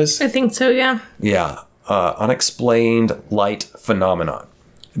that what it is? I think so, yeah. Yeah. Unexplained light phenomena,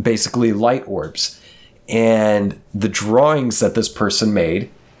 basically light orbs. And the drawings that this person made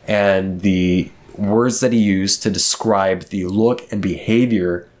and the words that he used to describe the look and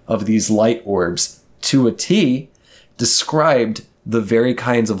behavior of these light orbs to a T described the very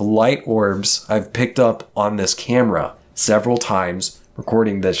kinds of light orbs I've picked up on this camera several times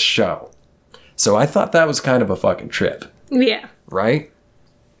recording this show. So I thought that was kind of a fucking trip. Yeah. Right?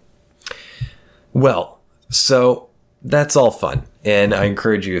 Well, so that's all fun. And I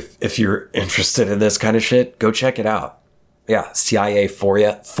encourage you, if you're interested in this kind of shit, go check it out. Yeah, CIA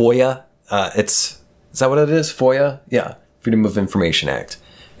FOIA. Is that what it is? FOIA? Yeah, Freedom of Information Act.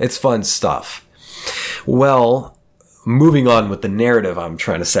 It's fun stuff. Well, moving on with the narrative I'm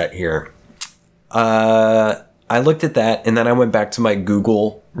trying to set here. I looked at that, and then I went back to my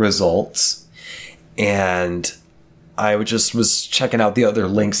Google results, and I just was checking out the other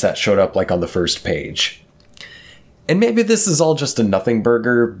links that showed up like on the first page. And maybe this is all just a nothing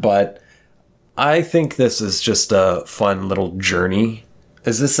burger, but I think this is just a fun little journey.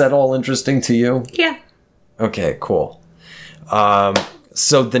 Is this at all interesting to you? Yeah. Okay, cool.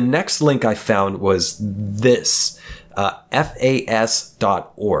 So the next link I found was this,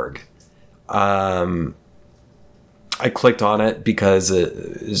 fas.org. I clicked on it because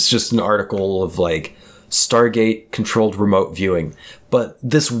it's just an article of like Stargate controlled remote viewing. But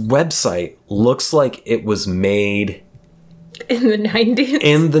this website looks like it was made in the 90s.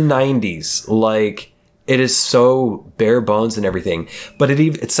 In the 90s. Like, it is so bare bones and everything. But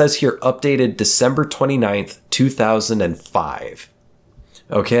it says here, updated December 29th, 2005.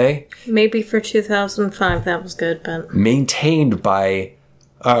 Okay? Maybe for 2005 that was good, but... Maintained by...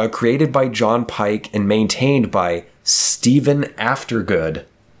 created by John Pike and maintained by Stephen Aftergood.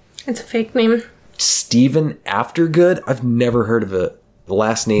 It's a fake name. Stephen Aftergood? I've never heard of a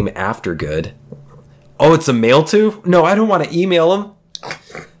last name Aftergood. Oh, it's a mail too? No, I don't want to email him.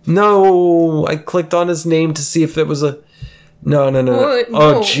 No, I clicked on his name to see if it was a... No.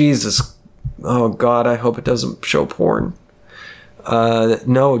 Oh, Jesus. Oh, God, I hope it doesn't show porn.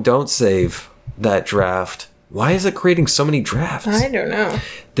 No, don't save that draft. Why is it creating so many drafts? I don't know.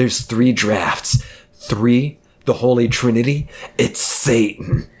 There's 3 drafts. 3, the Holy Trinity. It's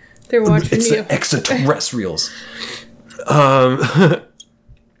Satan. They're watching it's you. It's the extraterrestrials.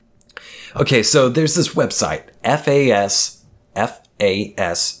 Okay, so there's this website,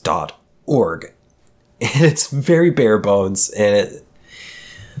 fas.org. And it's very bare bones, and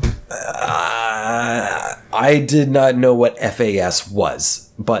I did not know what FAS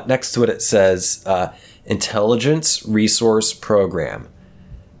was, but next to it it says Intelligence Resource Program.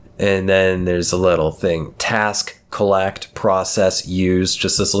 And then there's a little thing, task collect, process, use,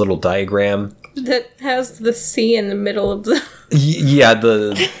 just this little diagram. That has the C in the middle of the... Yeah,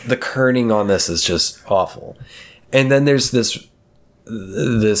 the kerning on this is just awful. And then there's this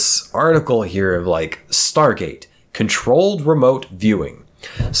article here of like Stargate, controlled remote viewing.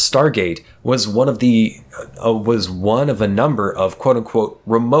 Stargate was one of a number of quote unquote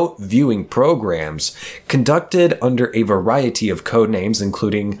remote viewing programs conducted under a variety of code names,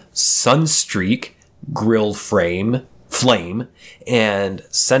 including Sunstreak, Grill Flame, and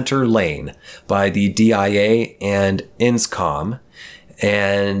Center Lane by the DIA and INSCOM,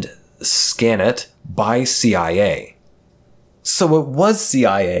 and Scanet by CIA. So it was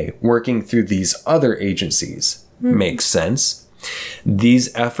CIA working through these other agencies. Makes sense.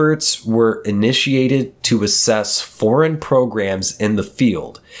 These efforts were initiated to assess foreign programs in the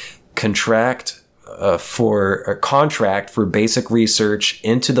field, contract for basic research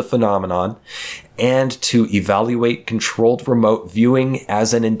into the phenomenon, and to evaluate controlled remote viewing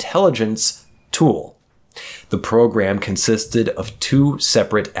as an intelligence tool. The program consisted of 2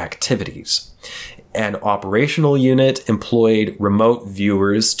 separate activities. An operational unit employed remote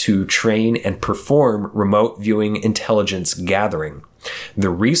viewers to train and perform remote viewing intelligence gathering. The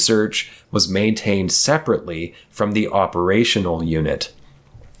research was maintained separately from the operational unit.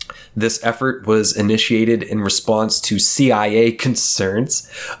 This effort was initiated in response to CIA concerns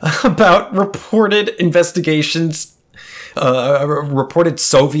about reported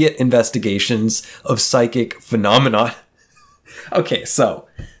Soviet investigations of psychic phenomena. Okay, so.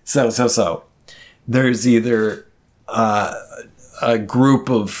 There's either a group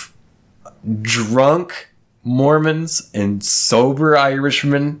of drunk Mormons and sober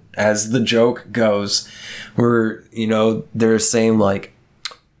Irishmen, as the joke goes, where, they're saying like,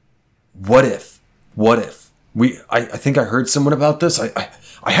 what if I think I heard someone about this.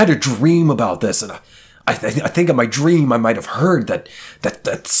 I had a dream about this, and I think in my dream I might have heard that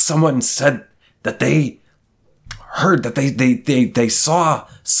someone said that they heard that they saw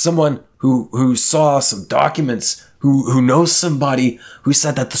someone who saw some documents, who knows somebody who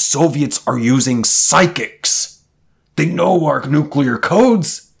said that the Soviets are using psychics. They know our nuclear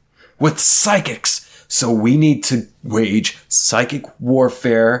codes with psychics. So we need to wage psychic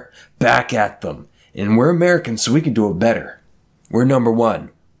warfare back at them. And we're Americans, so we can do it better. We're number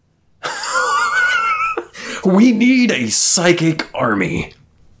 1. We need a psychic army.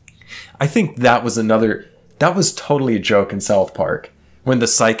 I think that was totally a joke in South Park. When the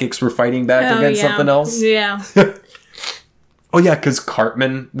psychics were fighting back against something else? Yeah. Oh, yeah, because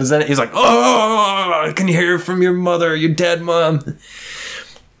Cartman was in it. He's like, oh, I can hear from your mother, your dead mom.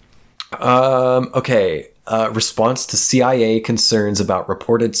 Okay. Response to CIA concerns about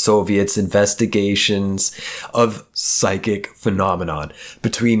reported Soviets' investigations of psychic phenomenon.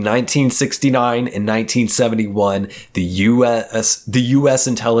 Between 1969 and 1971, the U.S.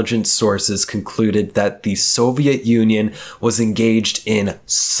 intelligence sources concluded that the Soviet Union was engaged in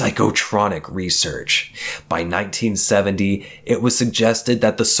psychotronic research. By 1970, it was suggested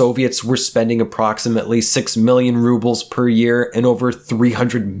that the Soviets were spending approximately 6 million rubles per year and over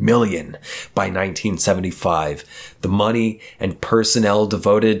 300 million by 1975. The money and personnel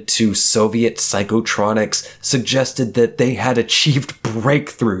devoted to Soviet psychotronics suggested that they had achieved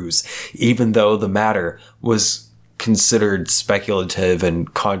breakthroughs, even though the matter was considered speculative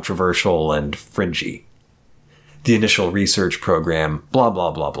and controversial and fringy. The initial research program, blah, blah,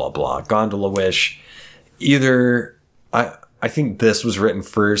 blah, blah, blah. Gondola Wish. I think this was written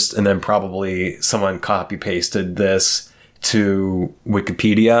first, and then probably someone copy-pasted this to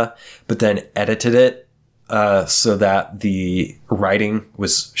Wikipedia, but then edited it so that the writing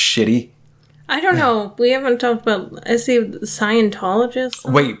was shitty. I don't know. We haven't talked about Scientologists.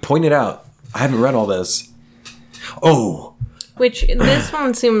 Wait, point it out. I haven't read all this. Oh. Which, this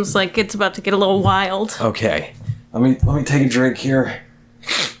one seems like it's about to get a little wild. Okay. Let me take a drink here.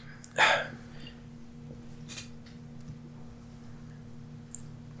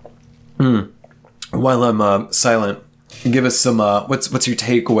 While I'm silent, give us some. What's your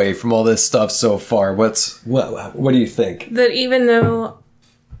takeaway from all this stuff so far? What do you think? That even though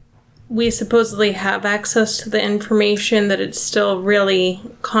we supposedly have access to the information, that it's still really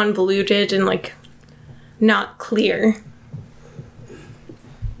convoluted and like not clear.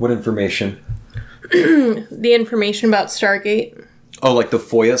 What information? The information about Stargate. Oh, like the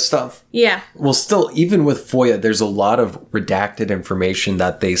FOIA stuff? Yeah. Well, still, even with FOIA, there's a lot of redacted information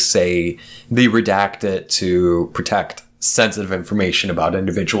that they say they redact it to protect sensitive information about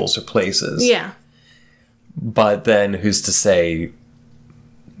individuals or places. Yeah. But then who's to say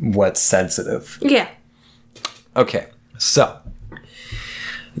what's sensitive? Yeah. Okay, so,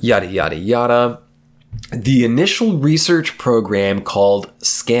 yada, yada, yada. The initial research program called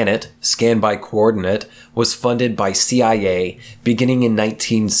SCANIT, Scan by Coordinate, was funded by CIA beginning in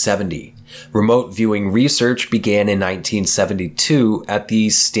 1970. Remote viewing research began in 1972 at the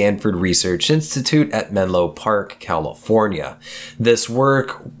Stanford Research Institute at Menlo Park, California. This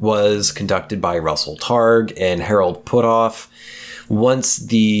work was conducted by Russell Targ and Harold Puthoff. Once with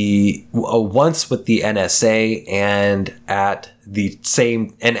the NSA and at the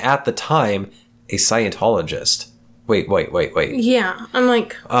time a Scientologist. Wait. Yeah, I'm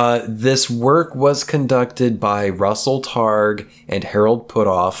like... This work was conducted by Russell Targ and Harold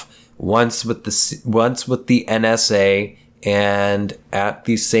Puthoff, once with the NSA and at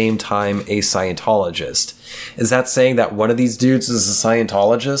the same time a Scientologist. Is that saying that one of these dudes is a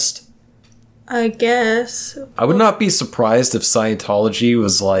Scientologist? I guess. I would not be surprised if Scientology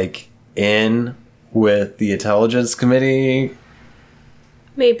was, like, in with the Intelligence Committee.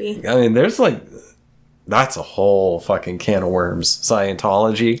 Maybe. I mean, there's, like... That's a whole fucking can of worms.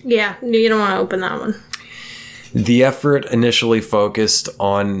 Scientology. Yeah, you don't want to open that one. The effort initially focused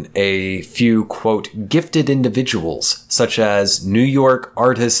on a few, quote, gifted individuals, such as New York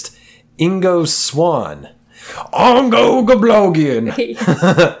artist Ingo Swann, Ongo Gablogian,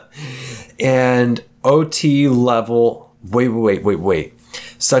 and OT level, wait,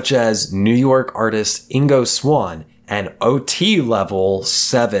 such as New York artist Ingo Swann, an OT level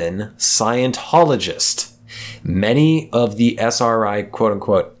 7 Scientologist. Many of the SRI, quote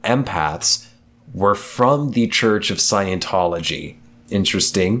unquote, empaths were from the Church of Scientology.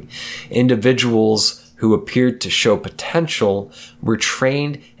 Interesting. Individuals who appeared to show potential were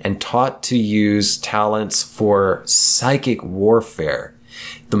trained and taught to use talents for psychic warfare.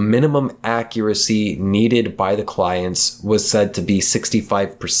 The minimum accuracy needed by the clients was said to be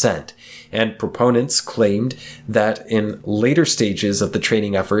 65%, and proponents claimed that in later stages of the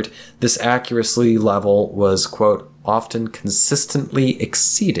training effort, this accuracy level was, quote, often consistently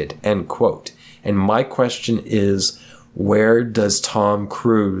exceeded, end quote. And my question is, where does Tom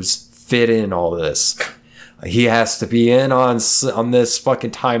Cruise fit in all this? He has to be in on this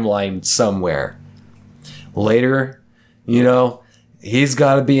fucking timeline somewhere. Later, he's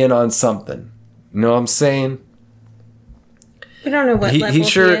got to be in on something. You know what I'm saying? We don't know what level he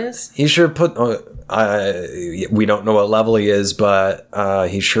is. He sure put... we don't know what level he is, but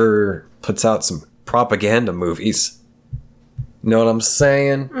he sure puts out some propaganda movies. You know what I'm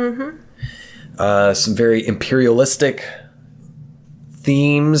saying? Mm-hmm. Some very imperialistic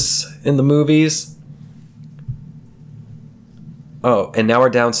themes in the movies. Oh, and now our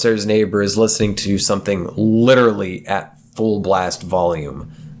downstairs neighbor is listening to something literally at full blast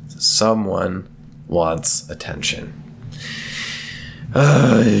volume. Someone wants attention.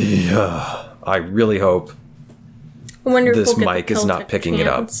 I really hope this mic is not picking it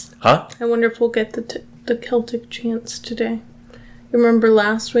up. Huh? I wonder if we'll get the Celtic chants today. Remember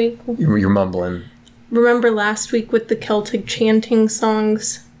last week? You're mumbling. Remember last week with the Celtic chanting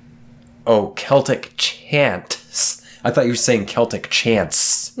songs? Oh, Celtic chants. I thought you were saying Celtic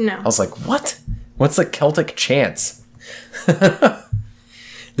chants. No. I was like, what? What's a Celtic chants? There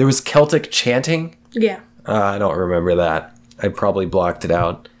was Celtic chanting? Yeah. I don't remember that. I probably blocked it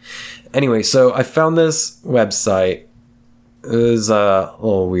out. Anyway, so I found this website. It was a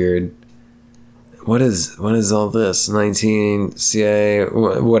little weird. What is all this? 19 CIA,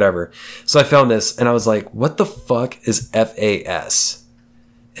 whatever. So I found this and I was like, what the fuck is FAS?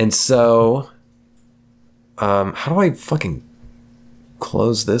 And so, how do I fucking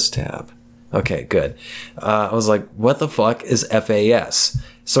close this tab? Okay, good. I was like, what the fuck is FAS?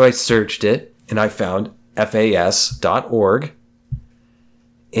 So I searched it and I found FAS.org,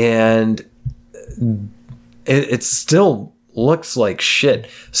 and it still looks like shit.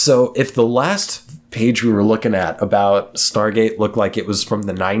 So if the last page we were looking at about Stargate looked like it was from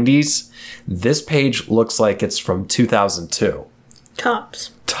the 90s, this page looks like it's from 2002.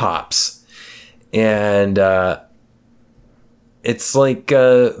 Tops. And it's like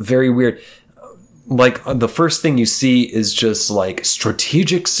very weird. Like, the first thing you see is just like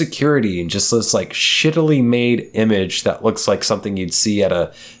strategic security and just this like shittily made image that looks like something you'd see at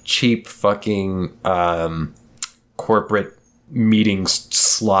a cheap fucking corporate meeting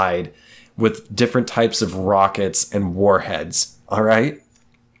slide with different types of rockets and warheads. All right.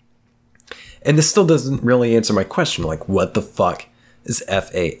 And this still doesn't really answer my question. Like, what the fuck is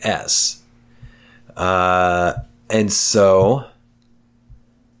FAS? And so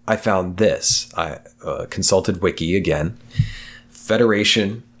I found this. I consulted Wiki again.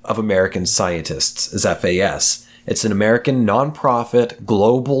 Federation of American Scientists is FAS. It's an American nonprofit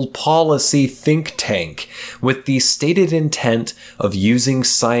global policy think tank with the stated intent of using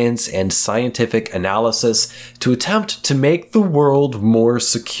science and scientific analysis to attempt to make the world more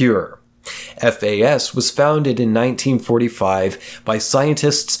secure. FAS was founded in 1945 by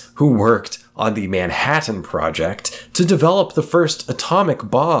scientists who worked on the Manhattan Project to develop the first atomic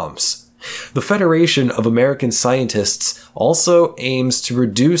bombs. The Federation of American Scientists also aims to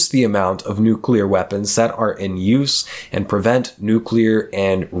reduce the amount of nuclear weapons that are in use and prevent nuclear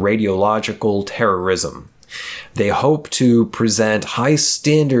and radiological terrorism. They hope to present high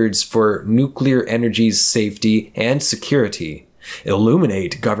standards for nuclear energy's safety and security,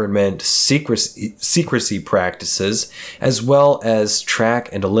 illuminate government secrecy practices, as well as track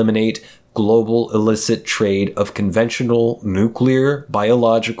and eliminate global illicit trade of conventional nuclear,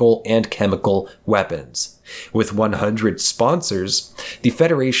 biological, and chemical weapons. With 100 sponsors, the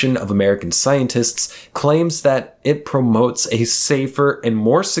Federation of American Scientists claims that it promotes a safer and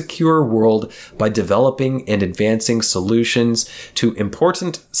more secure world by developing and advancing solutions to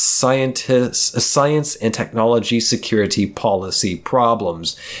important science and technology security policy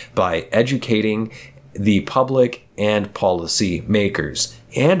problems by educating the public and policy makers,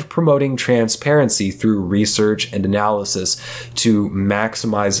 and promoting transparency through research and analysis to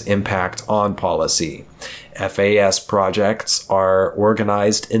maximize impact on policy. FAS projects are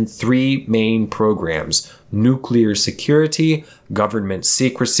organized in 3 main programs: nuclear security, government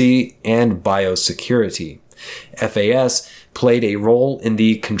secrecy, and biosecurity. FAS played a role in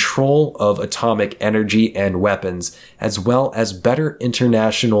the control of atomic energy and weapons, as well as better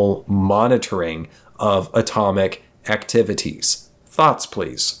international monitoring of atomic activities. Thoughts,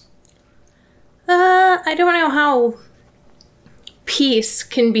 please? I don't know how peace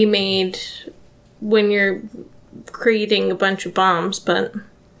can be made when you're creating a bunch of bombs, but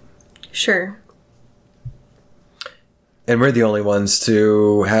sure. And we're the only ones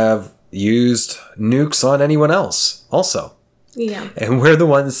to have used nukes on anyone else, also. Yeah. And we're the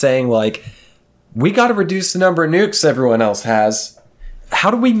ones saying, like, we got to reduce the number of nukes everyone else has. How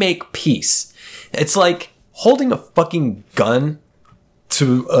do we make peace? It's like holding a fucking gun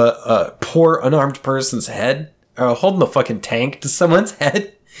to a poor unarmed person's head, or holding a fucking tank to someone's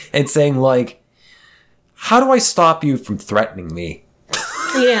head and saying, like, how do I stop you from threatening me?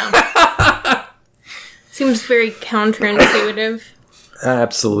 Yeah. Seems very counterintuitive.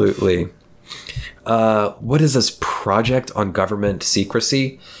 Absolutely. What is this Project on Government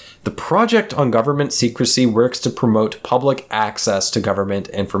Secrecy? The Project on Government Secrecy works to promote public access to government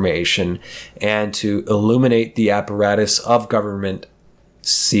information and to illuminate the apparatus of government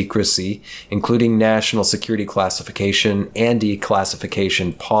secrecy, including national security classification and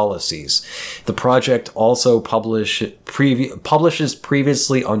declassification policies. The project also publishes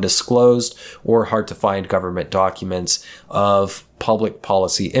previously undisclosed or hard-to-find government documents of public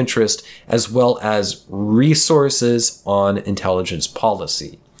policy interest, as well as resources on intelligence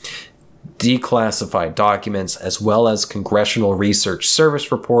policy. Declassified documents, as well as Congressional Research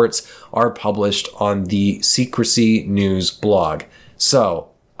Service reports, are published on the Secrecy News blog. So,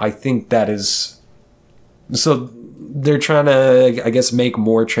 I think that is... So, they're trying to, I guess, make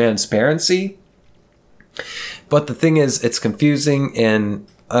more transparency. But the thing is, it's confusing, and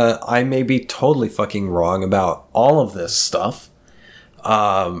I may be totally fucking wrong about all of this stuff.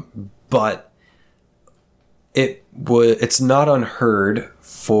 But it's not unheard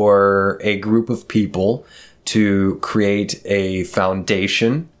for a group of people to create a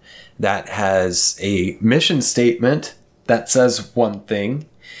foundation that has a mission statement that says one thing,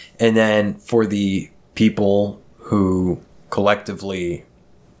 and then for the people who collectively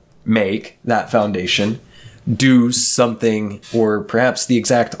make that foundation do something, or perhaps the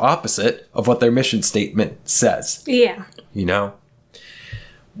exact opposite of what their mission statement says. Yeah. You know?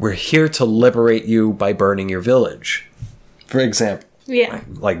 We're here to liberate you by burning your village, for example. Yeah.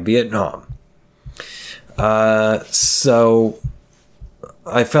 Like Vietnam. So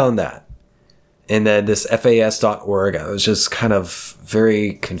I found that. And then this FAS.org, I was just kind of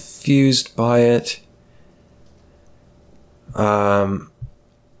very confused by it. And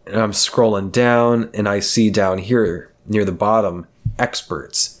I'm scrolling down, and I see down here near the bottom,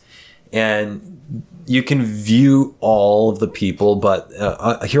 experts. And you can view all of the people, but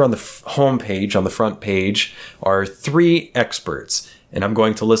here on the homepage, on the front page, are 3 experts. And I'm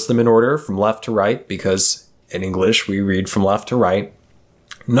going to list them in order from left to right, because in English we read from left to right.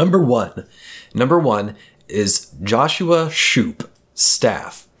 Number one is Joshua Shoup,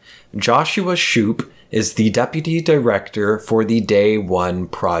 staff. Joshua Shoup is the deputy director for the Day One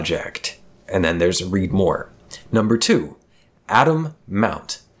project. And then there's read more. Number 2, Adam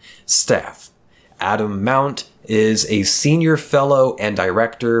Mount, staff. Adam Mount is a senior fellow and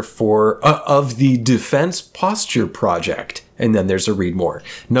director of the Defense Posture Project. And then there's a read more.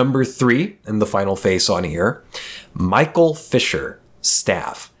 Number 3, and the final face on here, Michael Fisher,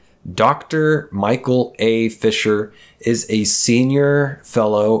 staff. Dr. Michael A. Fisher is a senior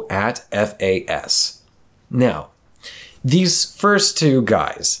fellow at FAS. Now, these first 2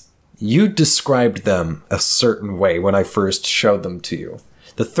 guys, you described them a certain way when I first showed them to you.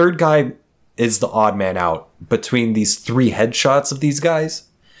 The third guy is the odd man out between these 3 headshots of these guys.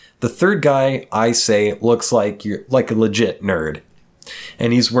 The third guy, I say, looks like you're like a legit nerd.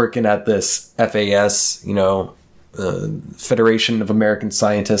 And he's working at this FAS, Federation of American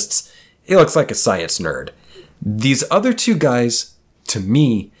Scientists. He looks like a science nerd. These other 2 guys, to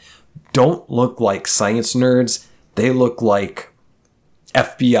me, don't look like science nerds. They look like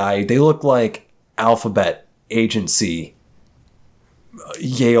FBI. They look like Alphabet Agency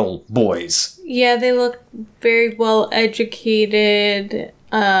Yale boys. Yeah, they look very well educated.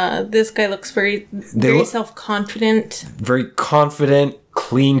 This guy looks very self-confident. Very confident,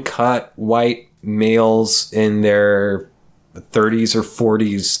 clean-cut, white males in their 30s or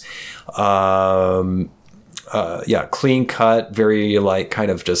 40s. Clean cut, very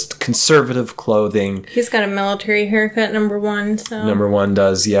kind of just conservative clothing. He's got a military haircut, number 1. So number 1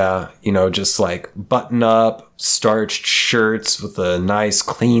 does, yeah. Just button up, starched shirts with a nice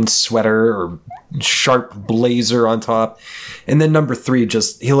clean sweater or sharp blazer on top. And then number 3,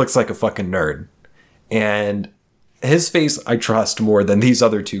 he looks like a fucking nerd. And his face I trust more than these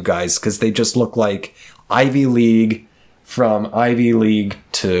other 2 guys because they just look like Ivy League, from Ivy League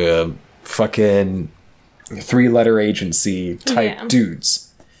to fucking 3-letter agency type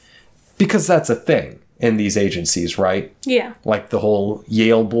dudes. Because that's a thing in these agencies, right? Yeah. Like the whole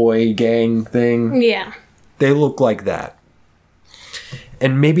Yale boy gang thing. Yeah. They look like that.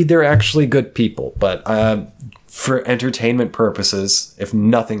 And maybe they're actually good people, but for entertainment purposes, if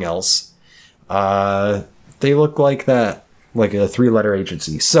nothing else, they look like that, like a 3-letter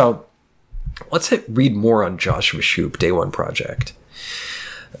agency. So let's read more on Joshua Shoup, Day One Project.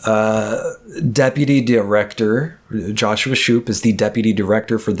 Deputy Director Joshua Shoup is the Deputy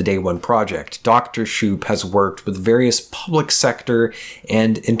Director for the Day One Project. Dr. Shoup has worked with various public sector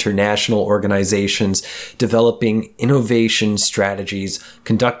and international organizations developing innovation strategies,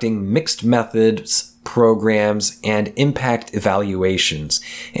 conducting mixed methods programs and impact evaluations,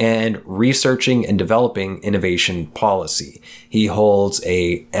 and researching and developing innovation policy. He holds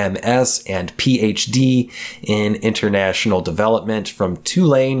a MS and PhD in international development from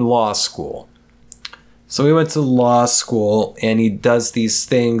Tulane Law School. So he went to law school, and he does these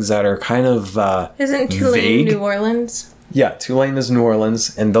things that are kind of Isn't Tulane vague. New Orleans? Yeah, Tulane is New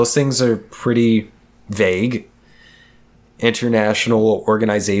Orleans, and those things are pretty vague. International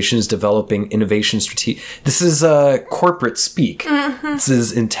organizations developing innovation strategy. This is corporate speak. Mm-hmm. This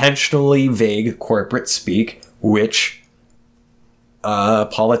is intentionally vague corporate speak, which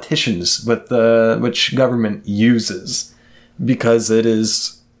politicians which government uses because it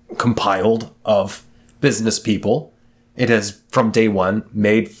is compiled of business people. It has from day one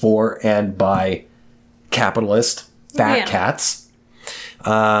made for and by capitalist fat cats.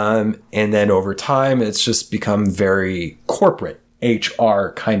 And then over time, it's just become very corporate, HR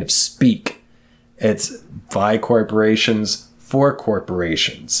kind of speak. It's by corporations, for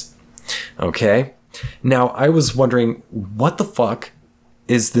corporations. Okay? Now, I was wondering, what the fuck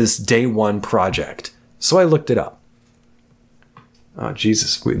is this Day One Project? So I looked it up. Oh,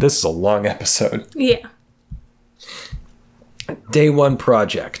 Jesus. This is a long episode. Yeah. Day One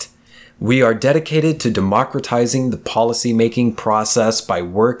Project. We are dedicated to democratizing the policymaking process by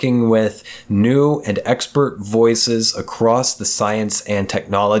working with new and expert voices across the science and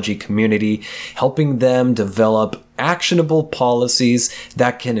technology community, helping them develop actionable policies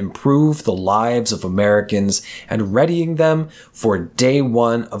that can improve the lives of Americans and readying them for day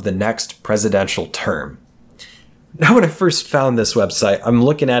one of the next presidential term. Now, when I first found this website, I'm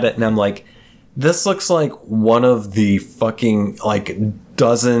looking at it and I'm like, this looks like one of the fucking,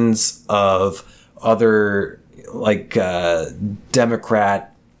 dozens of other,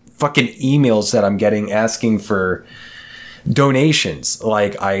 Democrat fucking emails that I'm getting asking for donations.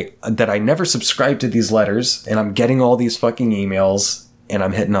 That I never subscribed to these letters, and I'm getting all these fucking emails, and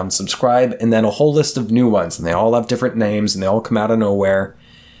I'm hitting unsubscribe, and then a whole list of new ones, and they all have different names, and they all come out of nowhere.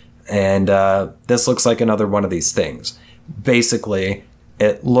 And this looks like another one of these things. Basically,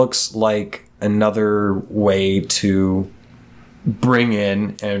 it looks like another way to bring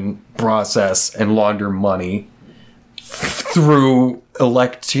in and process and launder money through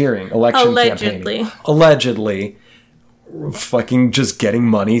election campaigning. Allegedly. fucking just getting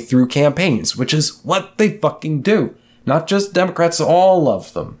money through campaigns, which is what they fucking do. Not just Democrats, all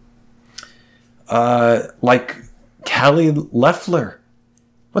of them. Like Kelly Loeffler.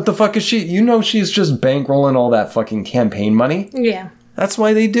 What the fuck is she? You know she's just bankrolling all that fucking campaign money. Yeah. That's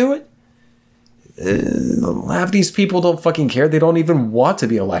why they do it. Half these people don't fucking care. They don't even want to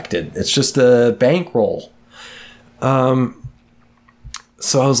be elected. It's just a bankroll. So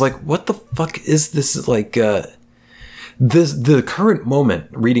I was like, what the fuck is this? Like, the current moment,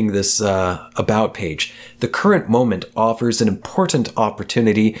 reading this about page, the current moment offers an important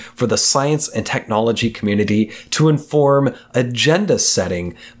opportunity for the science and technology community to inform agenda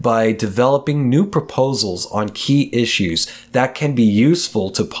setting by developing new proposals on key issues that can be useful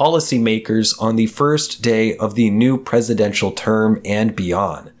to policymakers on the first day of the new presidential term and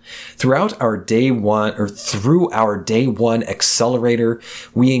beyond. Through our day one accelerator,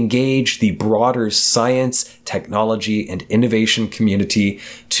 we engage the broader science, technology, and innovation community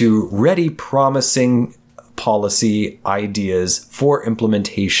to ready promising policy ideas for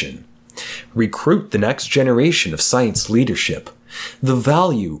implementation. Recruit the next generation of science leadership. The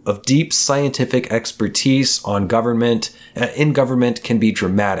value of deep scientific expertise in government can be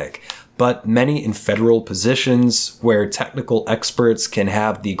dramatic, but many in federal positions where technical experts can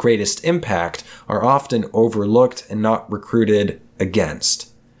have the greatest impact are often overlooked and not recruited against.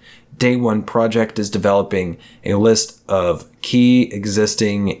 Day One Project is developing a list of key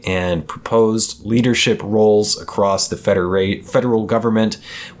existing and proposed leadership roles across the federal government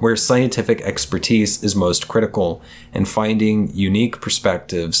where scientific expertise is most critical, and finding unique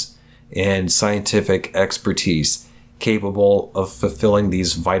perspectives and scientific expertise capable of fulfilling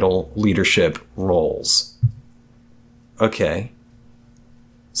these vital leadership roles. Okay.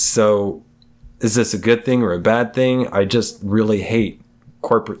 So, is this a good thing or a bad thing? I just really hate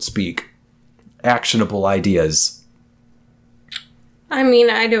corporate speak. Actionable ideas. I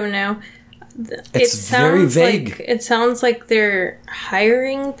mean, I don't know. It's very vague. It sounds like they're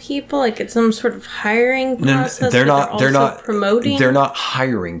hiring people, like it's some sort of hiring process. No, they're not promoting. They're not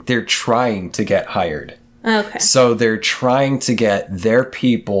hiring. They're trying to get hired. Okay. So they're trying to get their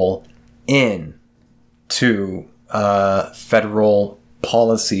people in to federal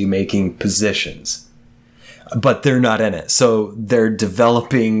policy making positions, but they're not in it. So they're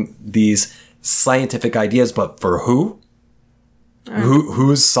developing these scientific ideas, but for who?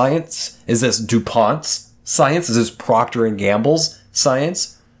 Whose science? Is this DuPont's science? Is this Procter & Gamble's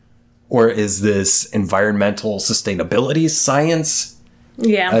science? Or is this environmental sustainability science?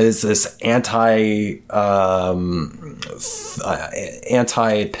 Yeah. Is this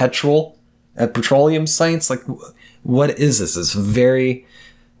petroleum science? Like, what is this? It's very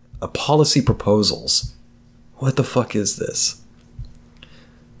policy proposals. What the fuck is this?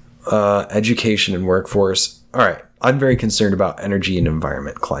 Education and workforce. All right. I'm very concerned about energy and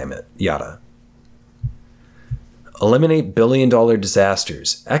environment, climate, yada. Eliminate billion-dollar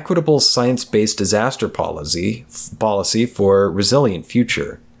disasters. Equitable science-based disaster policy for resilient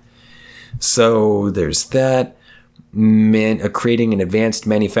future. So there's that. Creating an advanced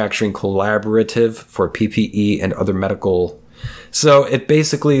manufacturing collaborative for PPE and other medical. So it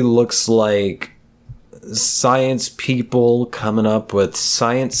basically looks like science people coming up with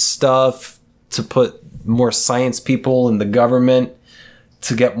science stuff to put more science people in the government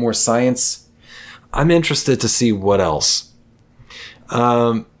to get more science. I'm interested to see what else.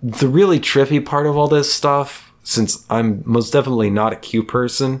 The really trippy part of all this stuff, since I'm most definitely not a Q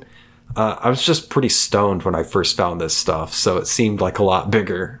person, I was just pretty stoned when I first found this stuff, so it seemed like a lot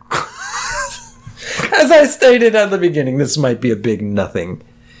bigger. As I stated at the beginning, this might be a big nothing.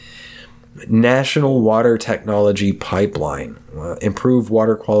 National Water Technology Pipeline. Improve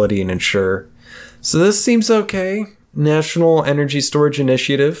water quality and ensure. So this seems okay. National Energy Storage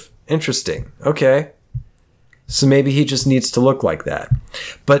Initiative. Interesting. Okay. So maybe he just needs to look like that.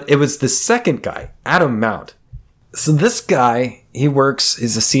 But it was the second guy, Adam Mount. So this guy,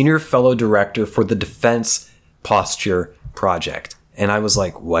 he's a senior fellow director for the Defense Posture Project. And I was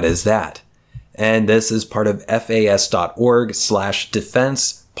like, what is that? And this is part of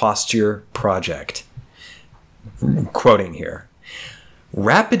fas.org/Defense Posture Project. Quoting here.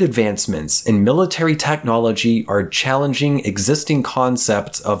 Rapid advancements in military technology are challenging existing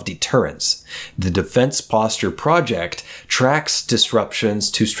concepts of deterrence. The Defense Posture Project tracks disruptions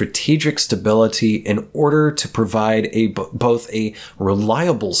to strategic stability in order to provide both a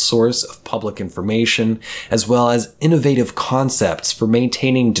reliable source of public information as well as innovative concepts for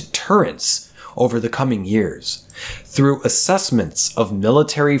maintaining deterrence over the coming years. Through assessments of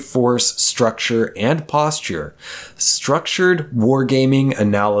military force structure and posture, structured wargaming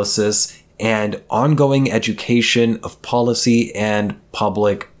analysis, and ongoing education of policy and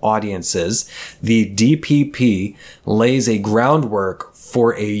public audiences, the DPP lays a groundwork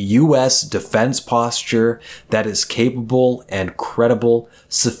for a U.S. defense posture that is capable and credible,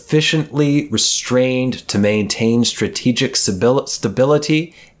 sufficiently restrained to maintain strategic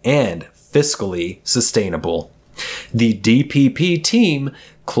stability and fiscally sustainable. The DPP team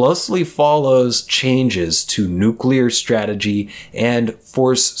closely follows changes to nuclear strategy and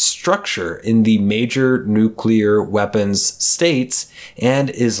force structure in the major nuclear weapons states and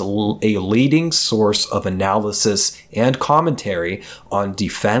is a leading source of analysis and commentary on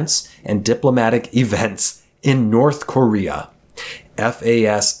defense and diplomatic events in North Korea.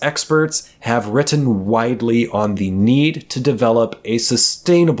 FAS experts have written widely on the need to develop a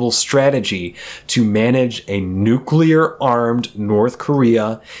sustainable strategy to manage a nuclear-armed North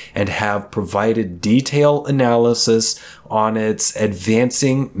Korea and have provided detailed analysis on its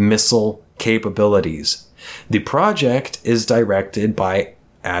advancing missile capabilities. The project is directed by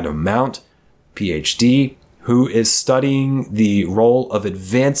Adam Mount, PhD, who is studying the role of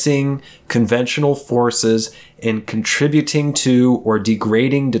advancing conventional forces in contributing to or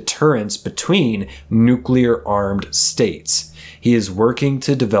degrading deterrence between nuclear-armed states. He is working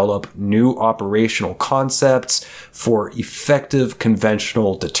to develop new operational concepts for effective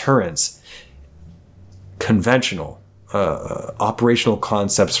conventional deterrence. Conventional operational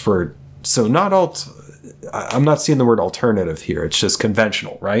concepts for... So not I'm not seeing the word alternative here. It's just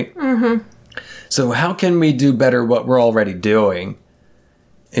conventional, right? Mm-hmm. So how can we do better what we're already doing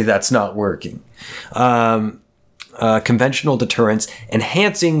if that's not working? Conventional deterrence,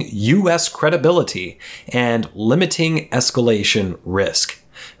 enhancing U.S. credibility, and limiting escalation risk.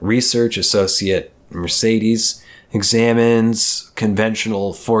 Research associate Mercedes examines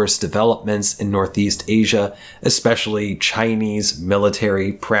conventional force developments in Northeast Asia, especially Chinese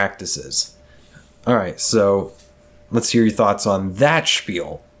military practices. All right, so let's hear your thoughts on that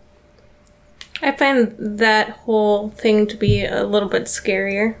spiel. I find that whole thing to be a little bit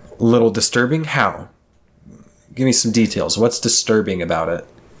scarier. A little disturbing? How? Give me some details. What's disturbing about it?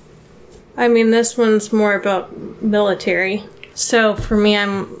 I mean, this one's more about military. So for me,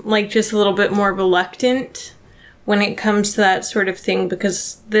 I'm like just a little bit more reluctant when it comes to that sort of thing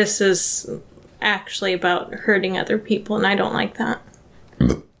because this is actually about hurting other people and I don't like that.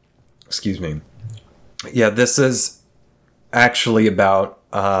 Excuse me. Yeah, this is actually about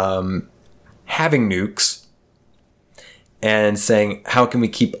having nukes and saying, how can we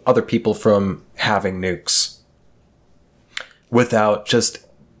keep other people from having nukes without just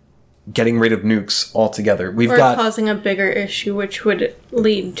getting rid of nukes altogether? Or causing a bigger issue, which would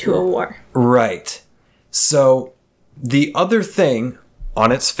lead to a war. Right. So the other thing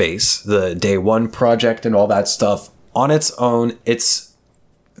on its face, the Day One project and all that stuff, on its own, it's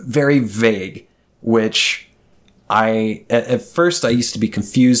very vague, which at first I used to be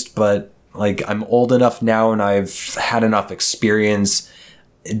confused, but like I'm old enough now and I've had enough experience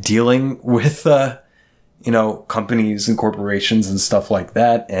dealing with, companies and corporations and stuff like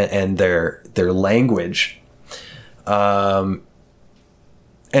that and their language. And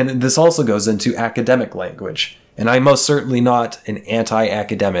this also goes into academic language. And I'm most certainly not an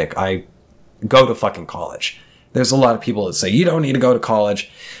anti-academic. I go to fucking college. There's a lot of people that say, you don't need to go to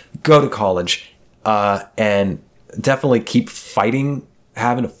college. Go to college. And definitely keep fighting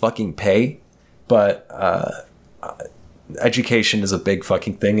having to fucking pay, but education is a big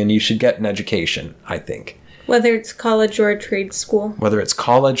fucking thing and you should get an education, I think. Whether it's college or a trade school. Whether it's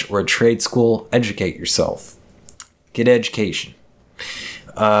college or a trade school, educate yourself. Get education.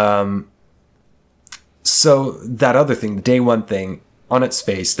 So that other thing, the Day One thing, on its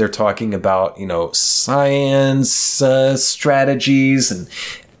face, they're talking about, science, strategies and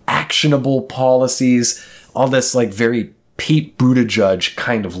actionable policies, all this like very Pete Buttigieg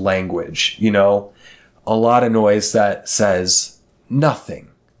kind of language, a lot of noise that says nothing,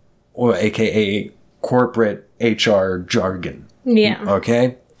 or AKA corporate HR jargon. Yeah.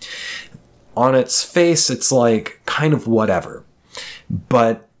 Okay. On its face, it's like kind of whatever,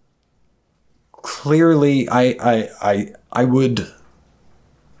 but clearly I would,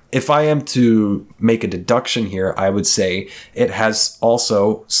 if I am to make a deduction here, I would say it has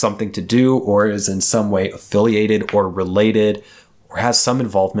also something to do or is in some way affiliated or related or has some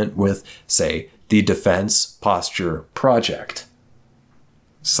involvement with, say, the Defense Posture Project.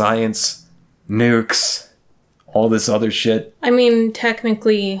 Science, nukes, all this other shit. I mean,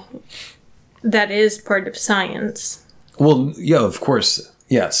 technically, that is part of science. Well, yeah, of course,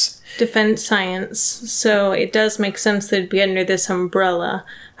 yes. Defense science, so it does make sense that it'd be under this umbrella.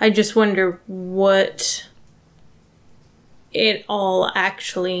 I just wonder what it all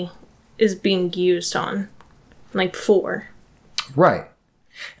actually is being used on, like for. Right.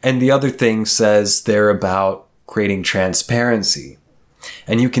 And the other thing says they're about creating transparency.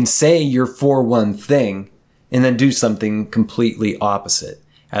 And you can say you're for one thing and then do something completely opposite,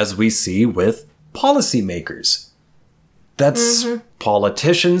 as we see with policymakers. That's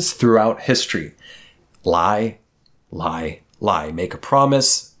politicians throughout history. Lie, lie, lie. Make a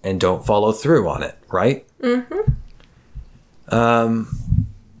promise and don't follow through on it, right?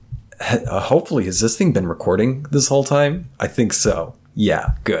 Hopefully, has this thing been recording this whole time? I think so.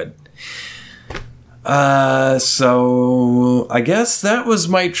 Yeah, good. So I guess that was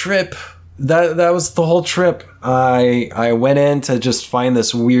my trip. That was the whole trip. I went in to just find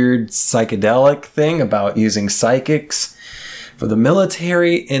this weird psychedelic thing about using psychics for the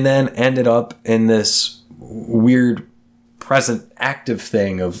military, and then ended up in this weird present active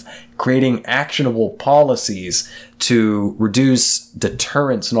thing of creating actionable policies to reduce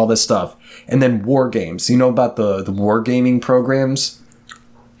deterrence and all this stuff. And then war games. You know about the wargaming programs?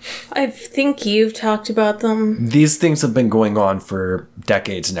 I think you've talked about them. These things have been going on for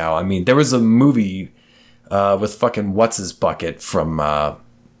decades now. I mean, there was a movie with fucking what's-his-bucket from... I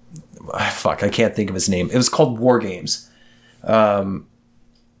can't think of his name. It was called War Games.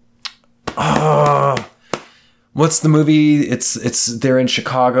 What's the movie? It's they're in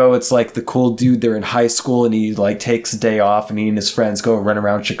Chicago. It's like the cool dude, they're in high school, and he like takes a day off, and he and his friends go run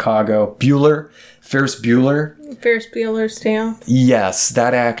around Chicago. Ferris Bueller's Day Off. Yes,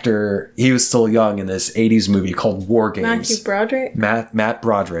 that actor, he was still young in this 80s movie called War Games. Matthew Broderick? Matt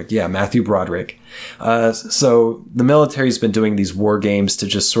Broderick. Yeah, Matthew Broderick. So the military's been doing these war games to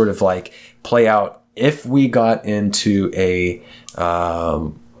just sort of like play out if we got into a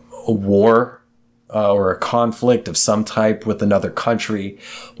war or a conflict of some type with another country,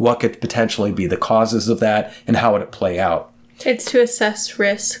 what could potentially be the causes of that and how would it play out? It's to assess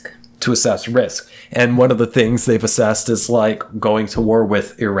risk. And one of the things they've assessed is like going to war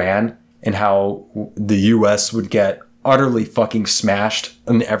with Iran and how the US would get utterly fucking smashed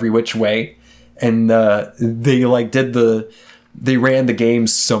in every which way. And they ran the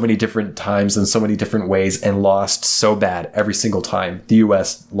games so many different times in so many different ways and lost so bad every single time the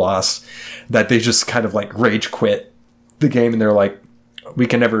US lost that they just kind of like rage quit the game, and they're like, we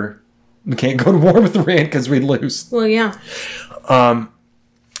can't go to war with Iran because we'd lose. Well, yeah.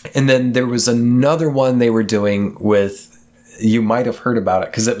 And then there was another one they were doing with, you might have heard about it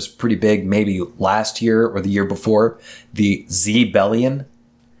because it was pretty big, maybe last year or the year before, the Z-Bellion.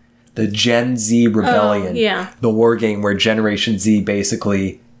 The Gen Z Rebellion. Yeah. The war game where Generation Z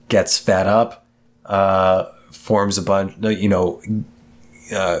basically gets fed up, forms a bunch,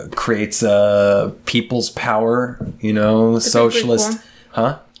 creates a people's power, That'd socialist.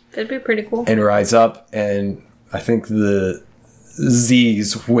 Cool. That'd be pretty cool. And rise up, and I think the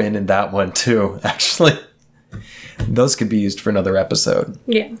Z's win in that one too, actually. Those could be used for another episode.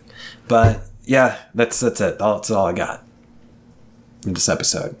 Yeah. But yeah, that's it. That's all I got in this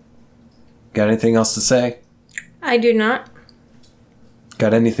episode. Got anything else to say? I do not.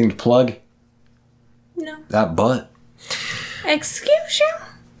 Got anything to plug? No. That butt. Excuse you?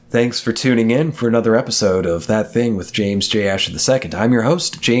 Thanks for tuning in for another episode of That Thing with James J. Asher II. I'm your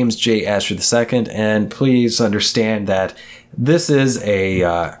host, James J. Asher II, and please understand that this is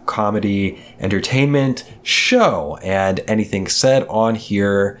a comedy entertainment show, and anything said on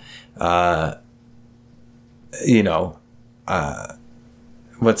here,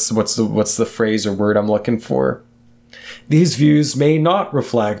 what's the phrase or word I'm looking for? These views may not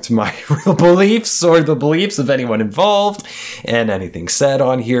reflect my real beliefs or the beliefs of anyone involved, and anything said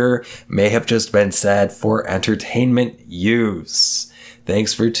on here may have just been said for entertainment use.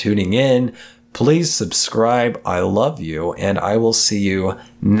 Thanks for tuning in. Please subscribe. I love you, and I will see you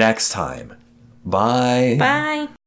next time. Bye. Bye.